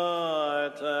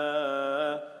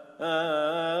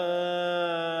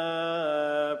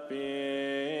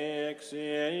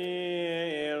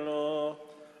pixilo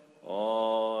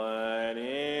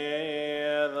onida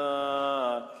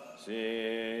si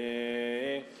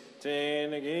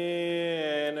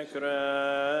tingin cremasas.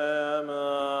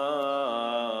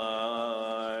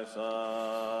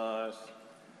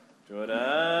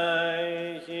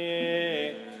 Today he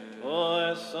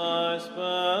was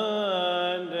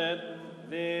suspended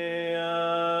the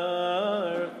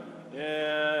earth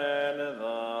in the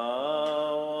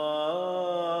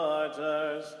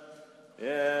waters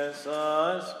is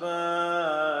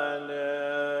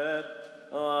suspended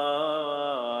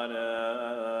on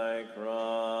a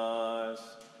cross.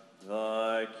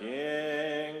 The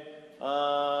King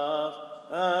of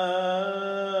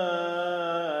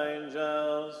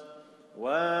angels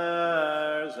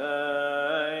wears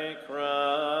a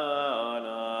crown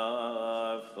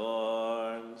of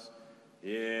thorns.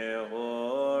 He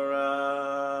who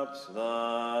wraps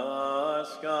the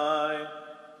sky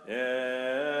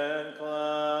in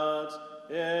clouds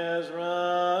is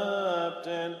wrapped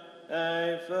in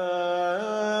a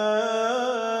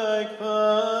fake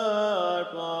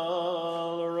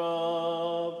purple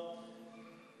robe.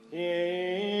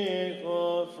 He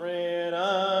who freed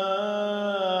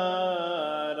Adam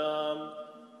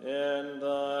in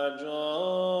the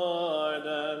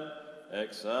Jordan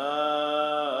accepts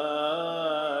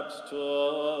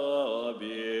to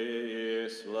be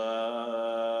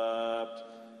slapped.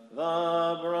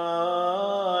 The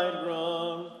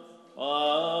bridegroom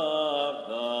of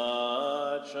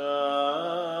the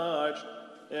church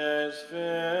is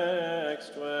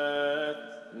fixed with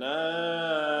nails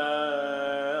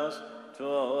to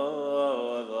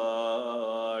the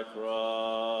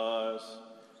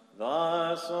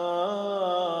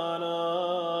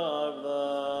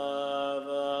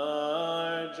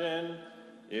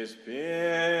is pierced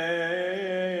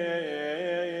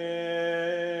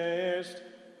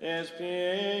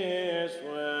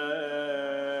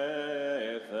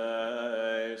with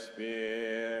a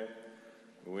spear.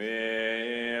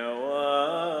 We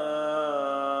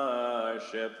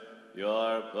worship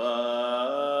your passion,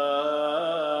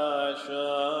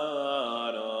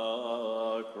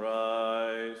 O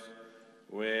Christ.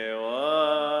 We worship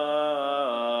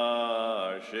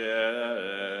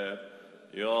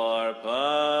your passion,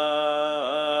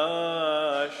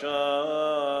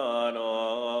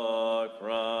 O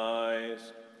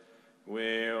Christ.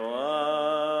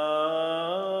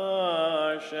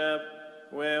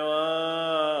 We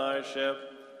worship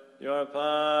your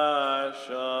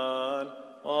passion,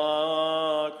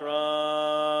 O Christ.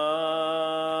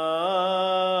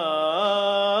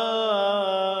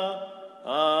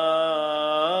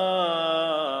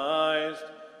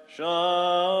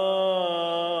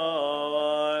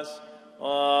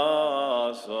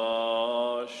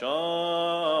 Show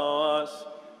us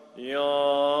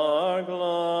your glorious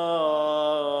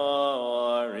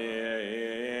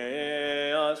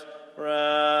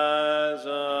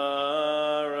resurrection.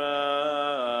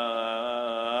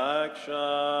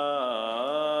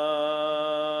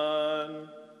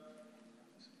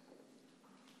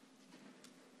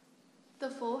 The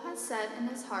fool has said in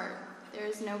his heart, "There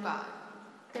is no God.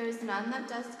 There is none that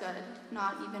does good,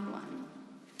 not even one."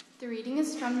 The reading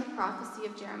is from the prophecy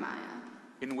of Jeremiah.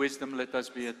 In wisdom, let us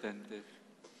be attentive.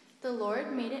 The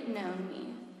Lord made it known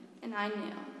me, and I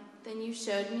knew. Then you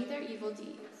showed me their evil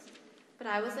deeds. But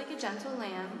I was like a gentle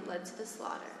lamb led to the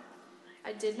slaughter.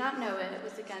 I did not know it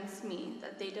was against me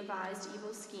that they devised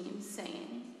evil schemes,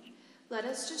 saying, "Let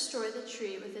us destroy the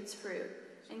tree with its fruit,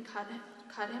 and cut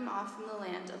him off from the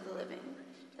land of the living,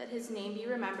 that his name be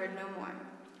remembered no more."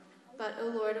 But, O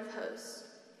Lord of hosts,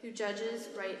 who judges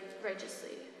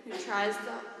righteously, who tries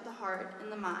the heart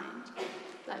and the mind,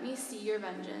 let me see your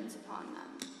vengeance upon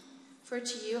them. For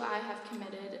to you I have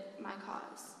committed my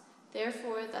cause.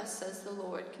 Therefore thus says the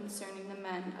Lord concerning the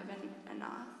men of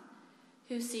Anath,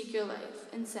 who seek your life,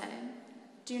 and say,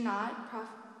 Do not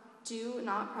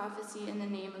prophesy in the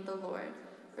name of the Lord,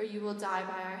 or you will die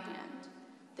by our hand.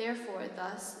 Therefore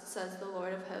thus says the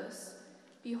Lord of hosts,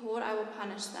 Behold, I will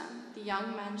punish them. The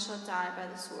young men shall die by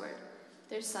the sword.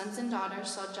 Their sons and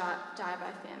daughters shall die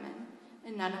by famine,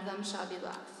 and none of them shall be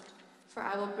left. For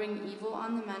I will bring evil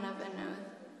on the men of Anath,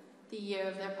 the year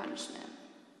of their punishment.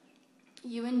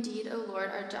 You indeed, O Lord,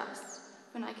 are just.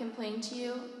 When I complain to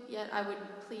you, yet I would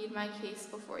plead my case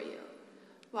before you.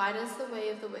 Why does the way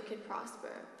of the wicked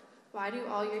prosper? Why do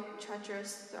all your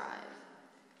treacherous thrive?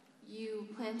 You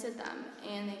planted them,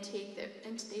 and they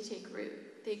take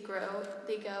root. They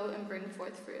go and bring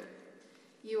forth fruit.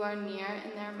 You are near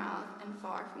in their mouth and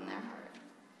far from their heart.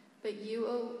 But you,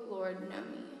 O Lord, know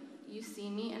me. You see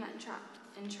me and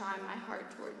try my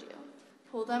heart toward you.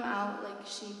 Pull them out like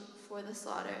sheep for the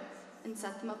slaughter, and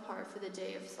set them apart for the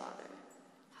day of slaughter.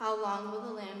 How long will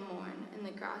the land mourn, and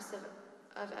the grass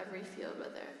of every field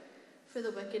wither? For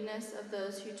the wickedness of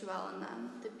those who dwell in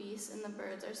them, the beasts and the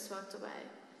birds are swept away,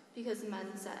 because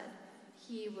men said,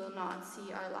 He will not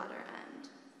see our latter end.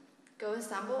 Go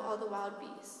assemble all the wild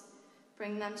beasts,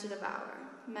 bring them to devour.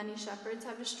 Many shepherds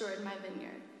have destroyed my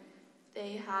vineyard.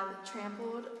 They have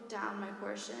trampled down my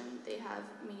portion. They have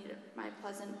made my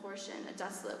pleasant portion a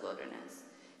desolate wilderness.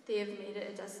 They have made it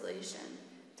a desolation.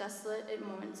 Desolate, it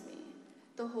mourns me.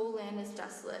 The whole land is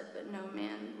desolate, but no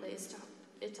man lays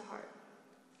it to heart.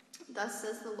 Thus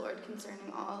says the Lord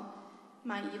concerning all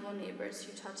my evil neighbors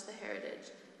who touch the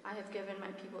heritage I have given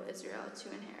my people Israel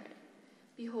to inherit.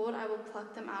 Behold, I will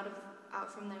pluck them out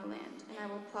from their land, and I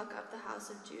will pluck up the house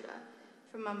of Judah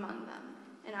from among them.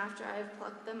 And after I have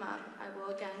plucked them up, I will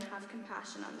again have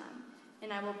compassion on them,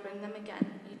 and I will bring them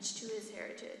again, each to his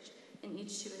heritage, and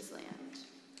each to his land.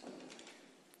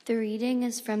 The reading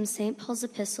is from St. Paul's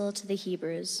epistle to the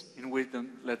Hebrews. In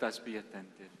wisdom, let us be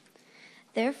attentive.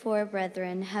 Therefore,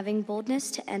 brethren, having boldness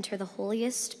to enter the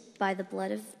holiest by the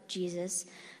blood of Jesus,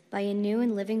 by a new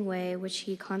and living way which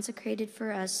he consecrated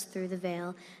for us through the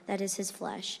veil, that is his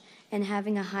flesh, and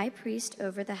having a high priest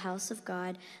over the house of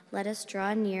God, let us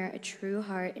draw near a true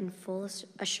heart in full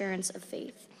assurance of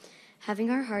faith, having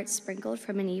our hearts sprinkled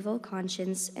from an evil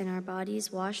conscience and our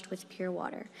bodies washed with pure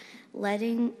water. Let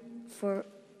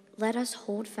us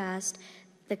hold fast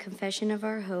the confession of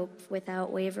our hope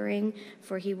without wavering,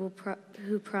 for he who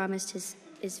promised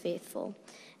is faithful.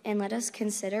 And let us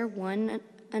consider one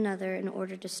another in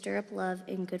order to stir up love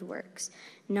and good works,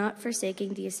 not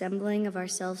forsaking the assembling of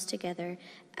ourselves together,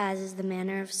 as is the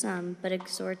manner of some, but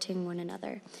exhorting one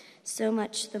another, so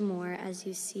much the more as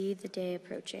you see the day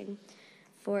approaching.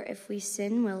 For if we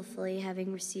sin willfully,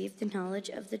 having received the knowledge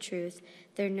of the truth,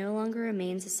 there no longer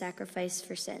remains a sacrifice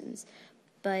for sins,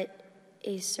 but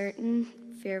a certain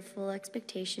fearful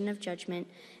expectation of judgment,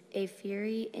 a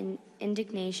fiery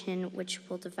indignation which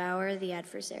will devour the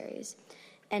adversaries.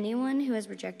 Anyone who has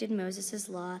rejected Moses'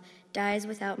 law dies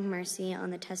without mercy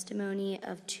on the testimony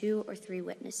of 2 or 3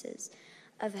 witnesses.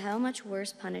 Of how much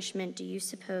worse punishment do you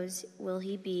suppose will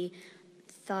he be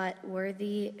thought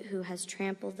worthy who has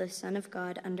trampled the Son of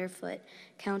God underfoot,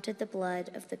 counted the blood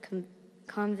of the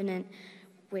covenant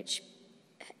which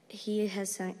he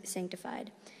has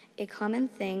sanctified, a common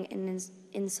thing, and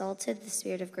insulted the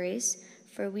Spirit of grace?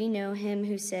 For we know him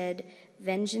who said,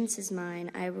 "Vengeance is mine,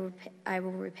 I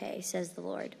will repay," says the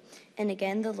Lord. And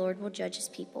again, the Lord will judge his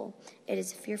people. It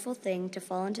is a fearful thing to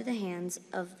fall into the hands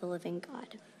of the living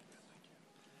God.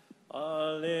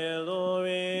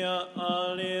 Alleluia,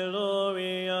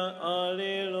 alleluia,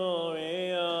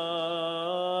 alleluia.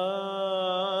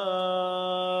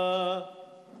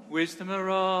 Wisdom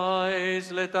arise,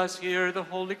 let us hear the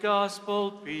holy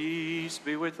gospel. Peace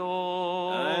be with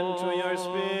all. And to your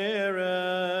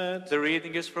spirit. The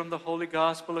reading is from the holy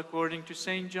gospel according to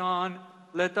St. John.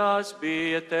 Let us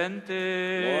be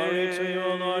attentive. Glory to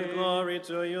you, Lord, glory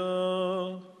to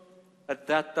you. At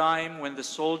that time, when the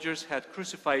soldiers had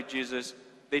crucified Jesus,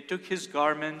 they took his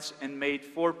garments and made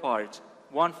 4 parts,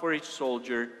 1 for each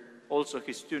soldier, also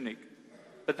his tunic.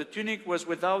 But the tunic was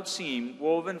without seam,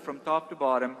 woven from top to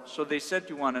bottom, so they said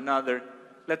to one another,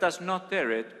 "Let us not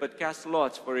tear it, but cast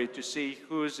lots for it to see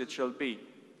whose it shall be."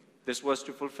 This was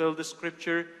to fulfill the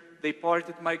scripture, "They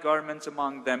parted my garments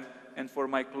among them, and for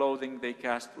my clothing they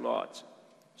cast lots."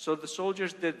 So the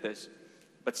soldiers did this.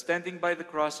 But standing by the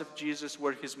cross of Jesus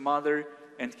were his mother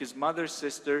and his mother's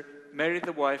sister, Mary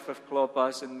the wife of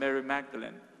Clopas, and Mary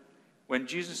Magdalene. When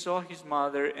Jesus saw his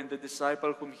mother and the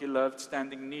disciple whom he loved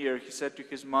standing near, he said to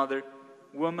his mother,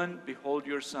 "Woman, behold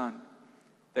your son."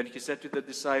 Then he said to the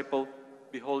disciple,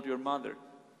 "Behold your mother."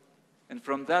 And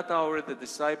from that hour the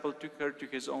disciple took her to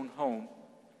his own home.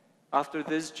 After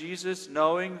this, Jesus,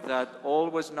 knowing that all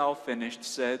was now finished,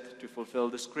 said, to fulfill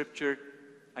the scripture,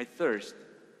 "I thirst."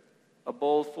 A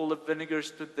bowl full of vinegar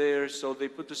stood there, so they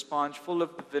put a sponge full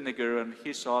of the vinegar and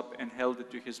hyssop and held it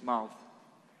to his mouth.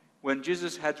 When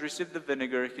Jesus had received the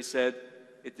vinegar, he said,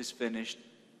 "It is finished,"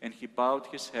 and he bowed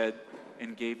his head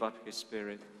and gave up his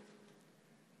spirit.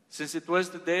 Since it was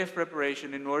the day of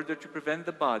preparation, in order to prevent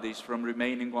the bodies from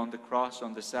remaining on the cross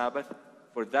on the Sabbath,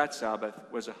 for that Sabbath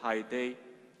was a high day,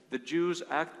 the Jews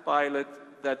asked Pilate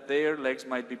that their legs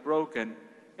might be broken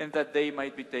and that they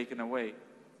might be taken away.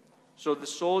 So the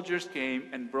soldiers came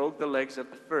and broke the legs of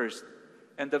the first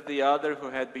and of the other who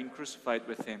had been crucified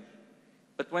with him.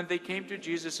 But when they came to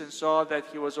Jesus and saw that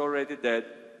he was already dead,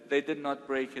 they did not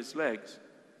break his legs.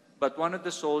 But one of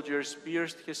the soldiers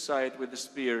pierced his side with a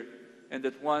spear, and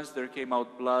at once there came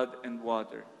out blood and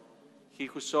water. He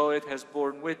who saw it has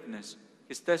borne witness.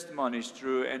 His testimony is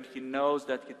true, and he knows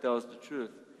that he tells the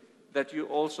truth, that you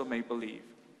also may believe.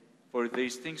 For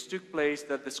these things took place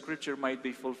that the scripture might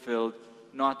be fulfilled,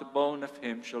 "Not a bone of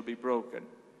him shall be broken."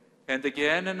 And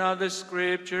again another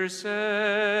scripture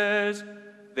says,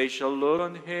 "They shall look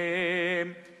on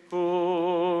him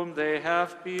whom they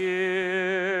have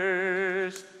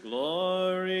pierced."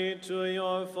 Glory to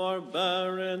your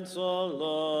forbearance, O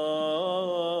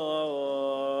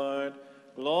Lord.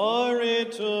 Glory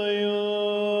to you.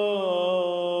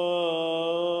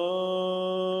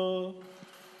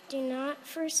 Do not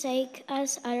forsake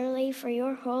us utterly for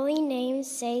your holy name's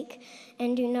sake,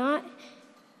 and do not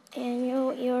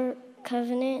annul your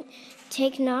covenant.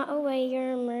 Take not away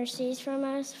your mercies from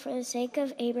us for the sake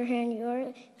of Abraham,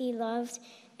 your beloved,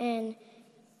 and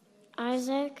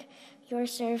Isaac, your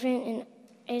servant, and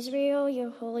Israel,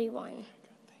 your Holy One.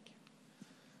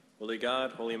 Holy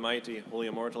God, holy mighty, holy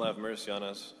immortal, have mercy on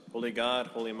us. Holy God,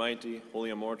 holy mighty, holy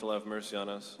immortal, have mercy on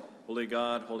us. Holy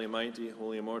God, holy mighty,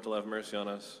 holy immortal, have mercy on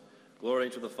us. Glory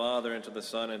to the Father, and to the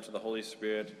Son, and to the Holy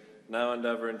Spirit, now and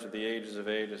ever, and to the ages of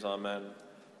ages. Amen.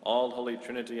 All Holy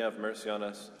Trinity, have mercy on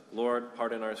us. Lord,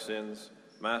 pardon our sins.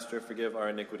 Master, forgive our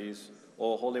iniquities.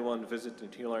 O Holy One, visit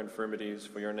and heal our infirmities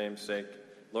for your name's sake.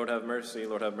 Lord, have mercy,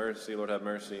 Lord, have mercy, Lord, have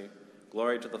mercy.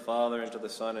 Glory to the Father, and to the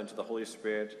Son, and to the Holy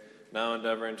Spirit, now and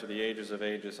ever, and to the ages of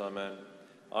ages. Amen.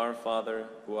 Our Father,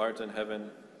 who art in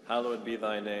heaven, hallowed be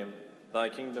thy name. Thy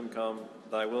kingdom come,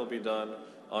 thy will be done,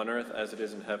 on earth as it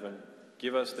is in heaven.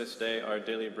 Give us this day our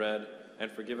daily bread,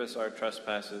 and forgive us our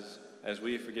trespasses, as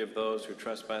we forgive those who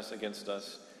trespass against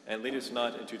us. And lead us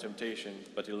not into temptation,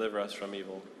 but deliver us from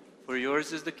evil. For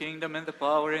yours is the kingdom and the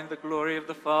power and the glory of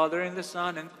the Father and the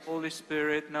Son and the Holy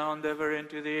Spirit, now and ever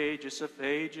into the ages of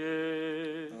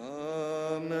ages.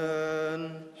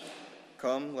 Amen.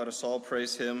 Come, let us all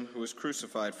praise him who was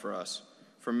crucified for us.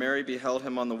 For Mary beheld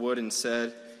him on the wood and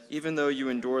said, Even though you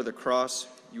endure the cross,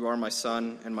 you are my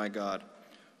Son and my God.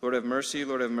 Lord have mercy,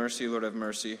 Lord have mercy, Lord have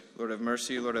mercy. Lord have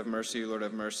mercy, Lord have mercy, Lord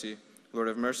have mercy. Lord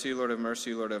have mercy, Lord have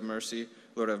mercy, Lord have mercy.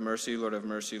 Lord have mercy, Lord have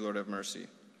mercy, Lord have mercy.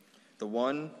 The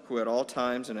one who at all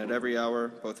times and at every hour,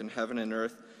 both in heaven and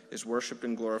earth, is worshipped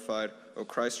and glorified, O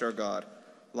Christ our God,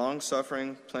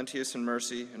 long-suffering, plenteous in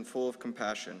mercy, and full of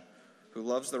compassion, who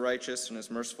loves the righteous and is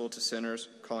merciful to sinners,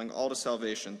 calling all to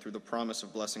salvation through the promise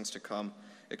of blessings to come.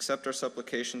 Accept our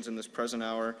supplications in this present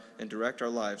hour and direct our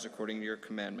lives according to your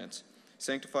commandments.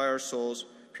 Sanctify our souls,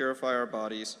 purify our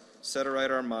bodies, set aright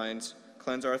our minds,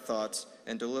 cleanse our thoughts,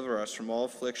 and deliver us from all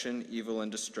affliction, evil,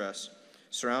 and distress.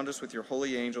 Surround us with your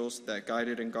holy angels, that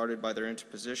guided and guarded by their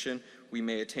interposition, we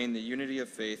may attain the unity of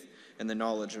faith and the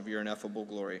knowledge of your ineffable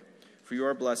glory. For you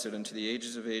are blessed unto the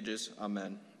ages of ages.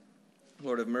 Amen.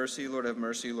 Lord have mercy, Lord have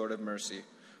mercy, Lord have mercy.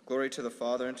 Glory to the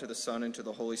Father, and to the Son, and to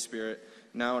the Holy Spirit,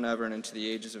 now and ever, and into the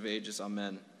ages of ages.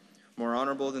 Amen. More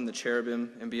honorable than the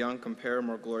cherubim, and beyond compare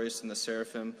more glorious than the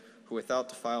seraphim, who without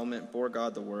defilement bore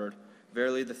God the Word,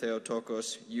 verily the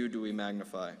Theotokos, you do we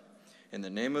magnify. In the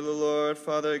name of the Lord,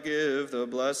 Father, give the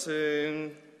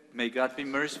blessing. May God be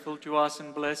merciful to us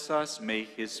and bless us. May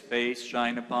his face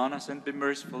shine upon us and be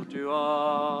merciful to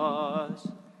us.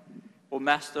 O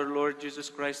Master, Lord Jesus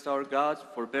Christ, our God,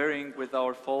 forbearing with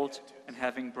our faults and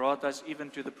having brought us even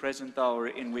to the present hour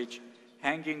in which,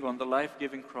 hanging on the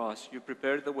life-giving cross, you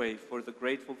prepared the way for the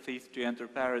grateful thief to enter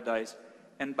paradise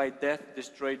and by death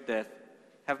destroyed death,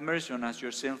 have mercy on us,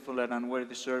 your sinful and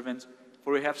unworthy servants,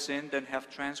 for we have sinned and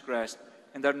have transgressed,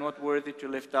 and are not worthy to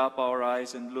lift up our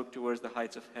eyes and look towards the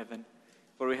heights of heaven.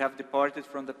 For we have departed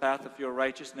from the path of your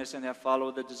righteousness and have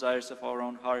followed the desires of our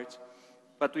own hearts.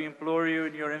 But we implore you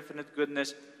in your infinite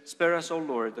goodness, spare us, O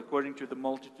Lord, according to the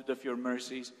multitude of your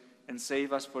mercies, and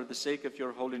save us for the sake of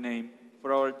your holy name,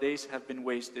 for our days have been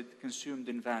wasted, consumed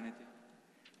in vanity.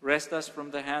 Wrest us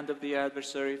from the hand of the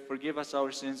adversary, forgive us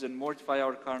our sins, and mortify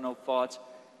our carnal thoughts,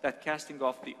 that casting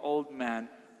off the old man,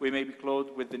 we may be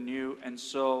clothed with the new, and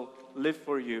so live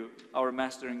for you, our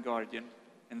Master and Guardian.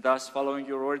 And thus, following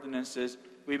your ordinances,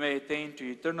 we may attain to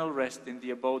eternal rest in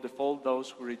the abode of all those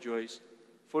who rejoice.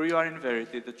 For you are in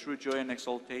verity the true joy and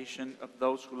exaltation of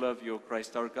those who love you, O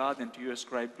Christ our God, and to you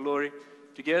ascribe glory,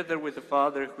 together with the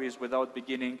Father who is without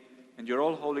beginning, and your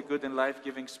all-holy, good, and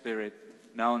life-giving Spirit,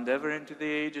 now and ever into the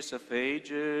ages of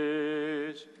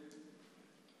ages.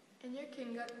 In your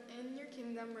kingdom,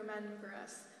 remember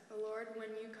us, O Lord, when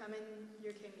you come in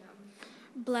your kingdom.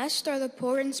 Blessed are the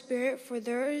poor in spirit, for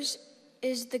theirs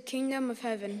is the kingdom of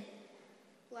heaven.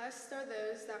 Blessed are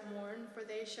those that mourn, for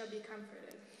they shall be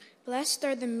comforted. Blessed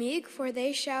are the meek, for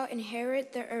they shall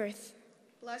inherit the earth.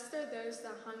 Blessed are those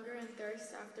that hunger and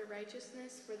thirst after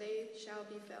righteousness, for they shall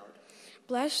be filled.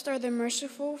 Blessed are the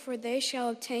merciful, for they shall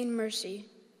obtain mercy.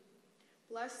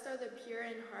 Blessed are the pure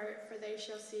in heart, for they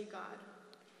shall see God.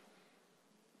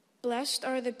 Blessed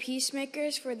are the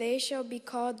peacemakers, for they shall be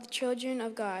called the children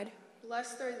of God.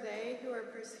 Blessed are they who are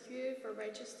persecuted for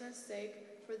righteousness' sake,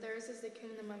 for theirs is the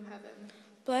kingdom of heaven.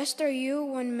 Blessed are you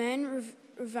when men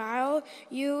revile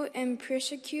you and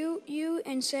persecute you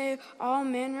and say all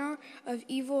manner of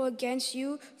evil against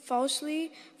you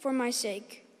falsely for my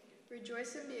sake.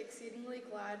 Rejoice and be exceedingly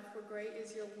glad, for great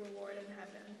is your reward in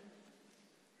heaven.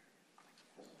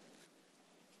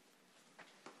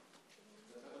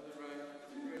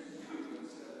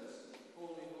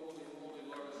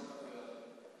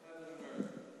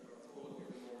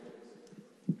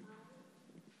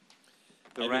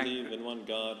 I believe in one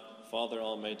God, Father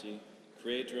Almighty,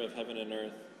 creator of heaven and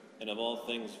earth, and of all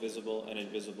things visible and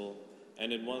invisible,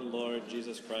 and in one Lord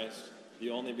Jesus Christ, the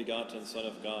only begotten Son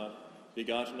of God,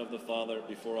 begotten of the Father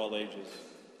before all ages,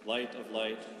 light of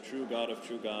light, true God of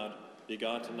true God,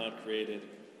 begotten, not created,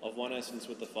 of one essence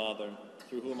with the Father,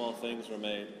 through whom all things were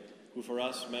made, who for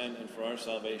us men and for our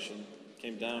salvation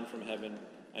came down from heaven,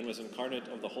 and was incarnate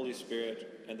of the Holy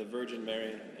Spirit and the Virgin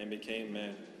Mary, and became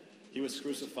man. He was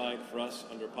crucified for us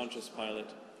under Pontius Pilate,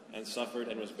 and suffered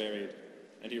and was buried.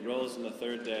 And he rose on the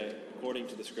third day, according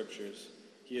to the Scriptures.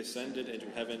 He ascended into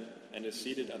heaven, and is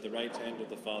seated at the right hand of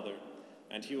the Father.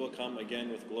 And he will come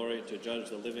again with glory to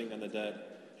judge the living and the dead.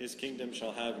 His kingdom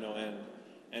shall have no end.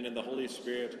 And in the Holy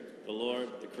Spirit, the Lord,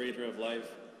 the creator of life,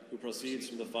 who proceeds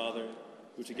from the Father,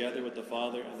 who together with the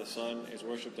Father and the Son is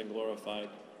worshipped and glorified,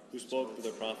 who spoke through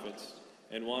the prophets,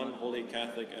 in one holy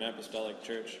Catholic and Apostolic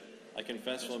Church, I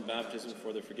confess one baptism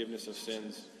for the forgiveness of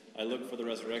sins, I look for the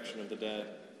resurrection of the dead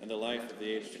and the life of the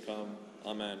age to come.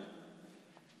 Amen.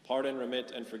 Pardon,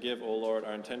 remit, and forgive, O Lord,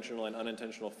 our intentional and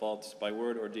unintentional faults by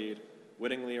word or deed,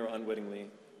 wittingly or unwittingly,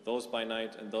 those by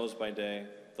night and those by day,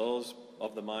 those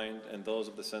of the mind and those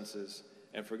of the senses,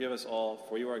 and forgive us all,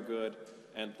 for you are good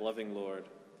and loving Lord.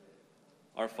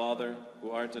 Our Father,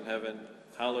 who art in heaven,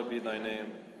 hallowed be thy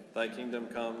name. Thy kingdom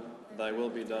come, thy will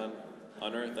be done,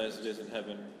 on earth as it is in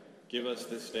heaven. Give us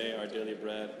this day our daily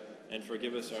bread, and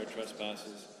forgive us our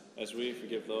trespasses, as we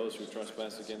forgive those who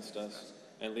trespass against us.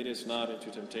 And lead us not into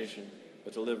temptation,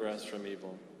 but deliver us from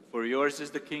evil. For yours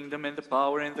is the kingdom and the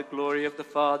power and the glory of the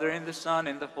Father and the Son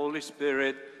and the Holy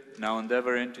Spirit, now and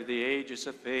ever into the ages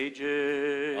of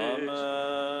ages.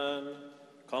 Amen.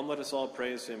 Come, let us all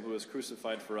praise him who was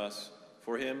crucified for us.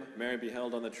 For him, Mary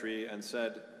beheld on the tree and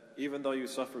said, Even though you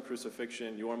suffer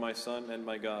crucifixion, you are my Son and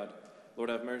my God. Lord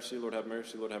have mercy, Lord have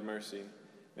mercy, Lord have mercy.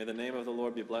 May the name of the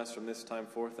Lord be blessed from this time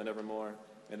forth and evermore.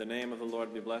 May the name of the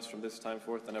Lord be blessed from this time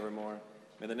forth and evermore.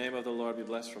 May the name of the Lord be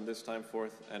blessed from this time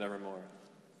forth and evermore.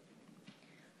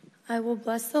 I will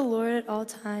bless the Lord at all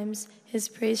times. His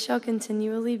praise shall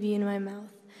continually be in my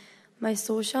mouth. My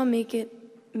soul shall make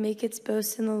its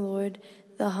boast in the Lord.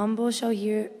 The humble shall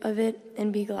hear of it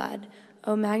and be glad.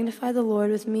 O magnify the Lord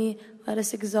with me. Let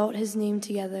us exalt his name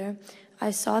together.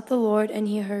 I sought the Lord, and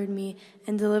he heard me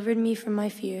and delivered me from my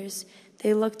fears.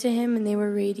 They looked to him, and they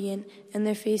were radiant, and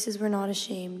their faces were not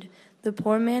ashamed. The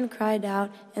poor man cried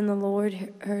out, and the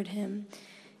Lord heard him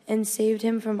and saved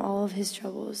him from all of his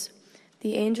troubles.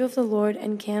 The angel of the Lord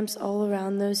encamps all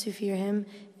around those who fear him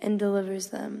and delivers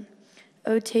them.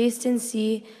 O taste and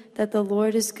see that the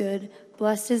Lord is good.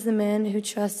 Blessed is the man who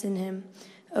trusts in him.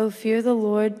 O fear the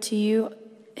Lord, to you,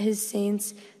 his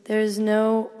saints. There is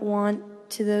no want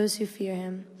to those who fear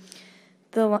him.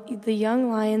 The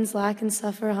young lions lack and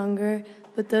suffer hunger,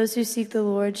 but those who seek the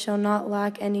Lord shall not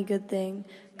lack any good thing.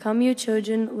 Come, you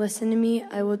children, listen to me.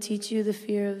 I will teach you the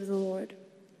fear of the Lord.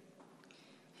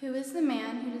 Who is the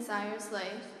man who desires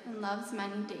life and loves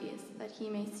many days, that he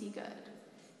may see good?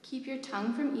 Keep your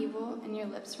tongue from evil and your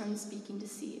lips from speaking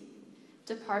deceit.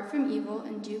 Depart from evil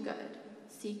and do good.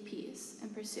 Seek peace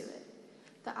and pursue it.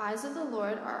 The eyes of the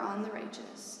Lord are on the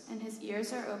righteous, and his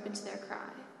ears are open to their cry.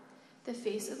 The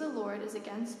face of the Lord is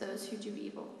against those who do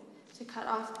evil, to cut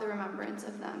off the remembrance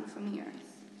of them from the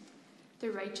earth. The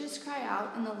righteous cry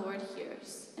out, and the Lord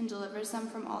hears, and delivers them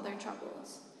from all their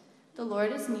troubles. The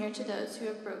Lord is near to those who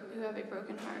have a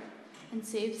broken heart, and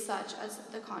saves such as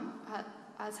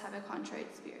have a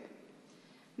contrite spirit.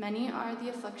 Many are the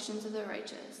afflictions of the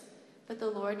righteous, but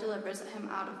the Lord delivers him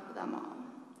out of them all.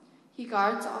 He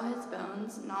guards all his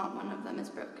bones, not one of them is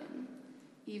broken.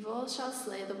 Evil shall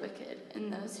slay the wicked,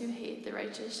 and those who hate the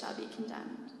righteous shall be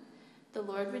condemned. The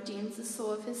Lord redeems the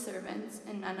soul of his servants,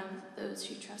 and none of those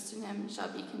who trust in him shall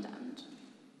be condemned.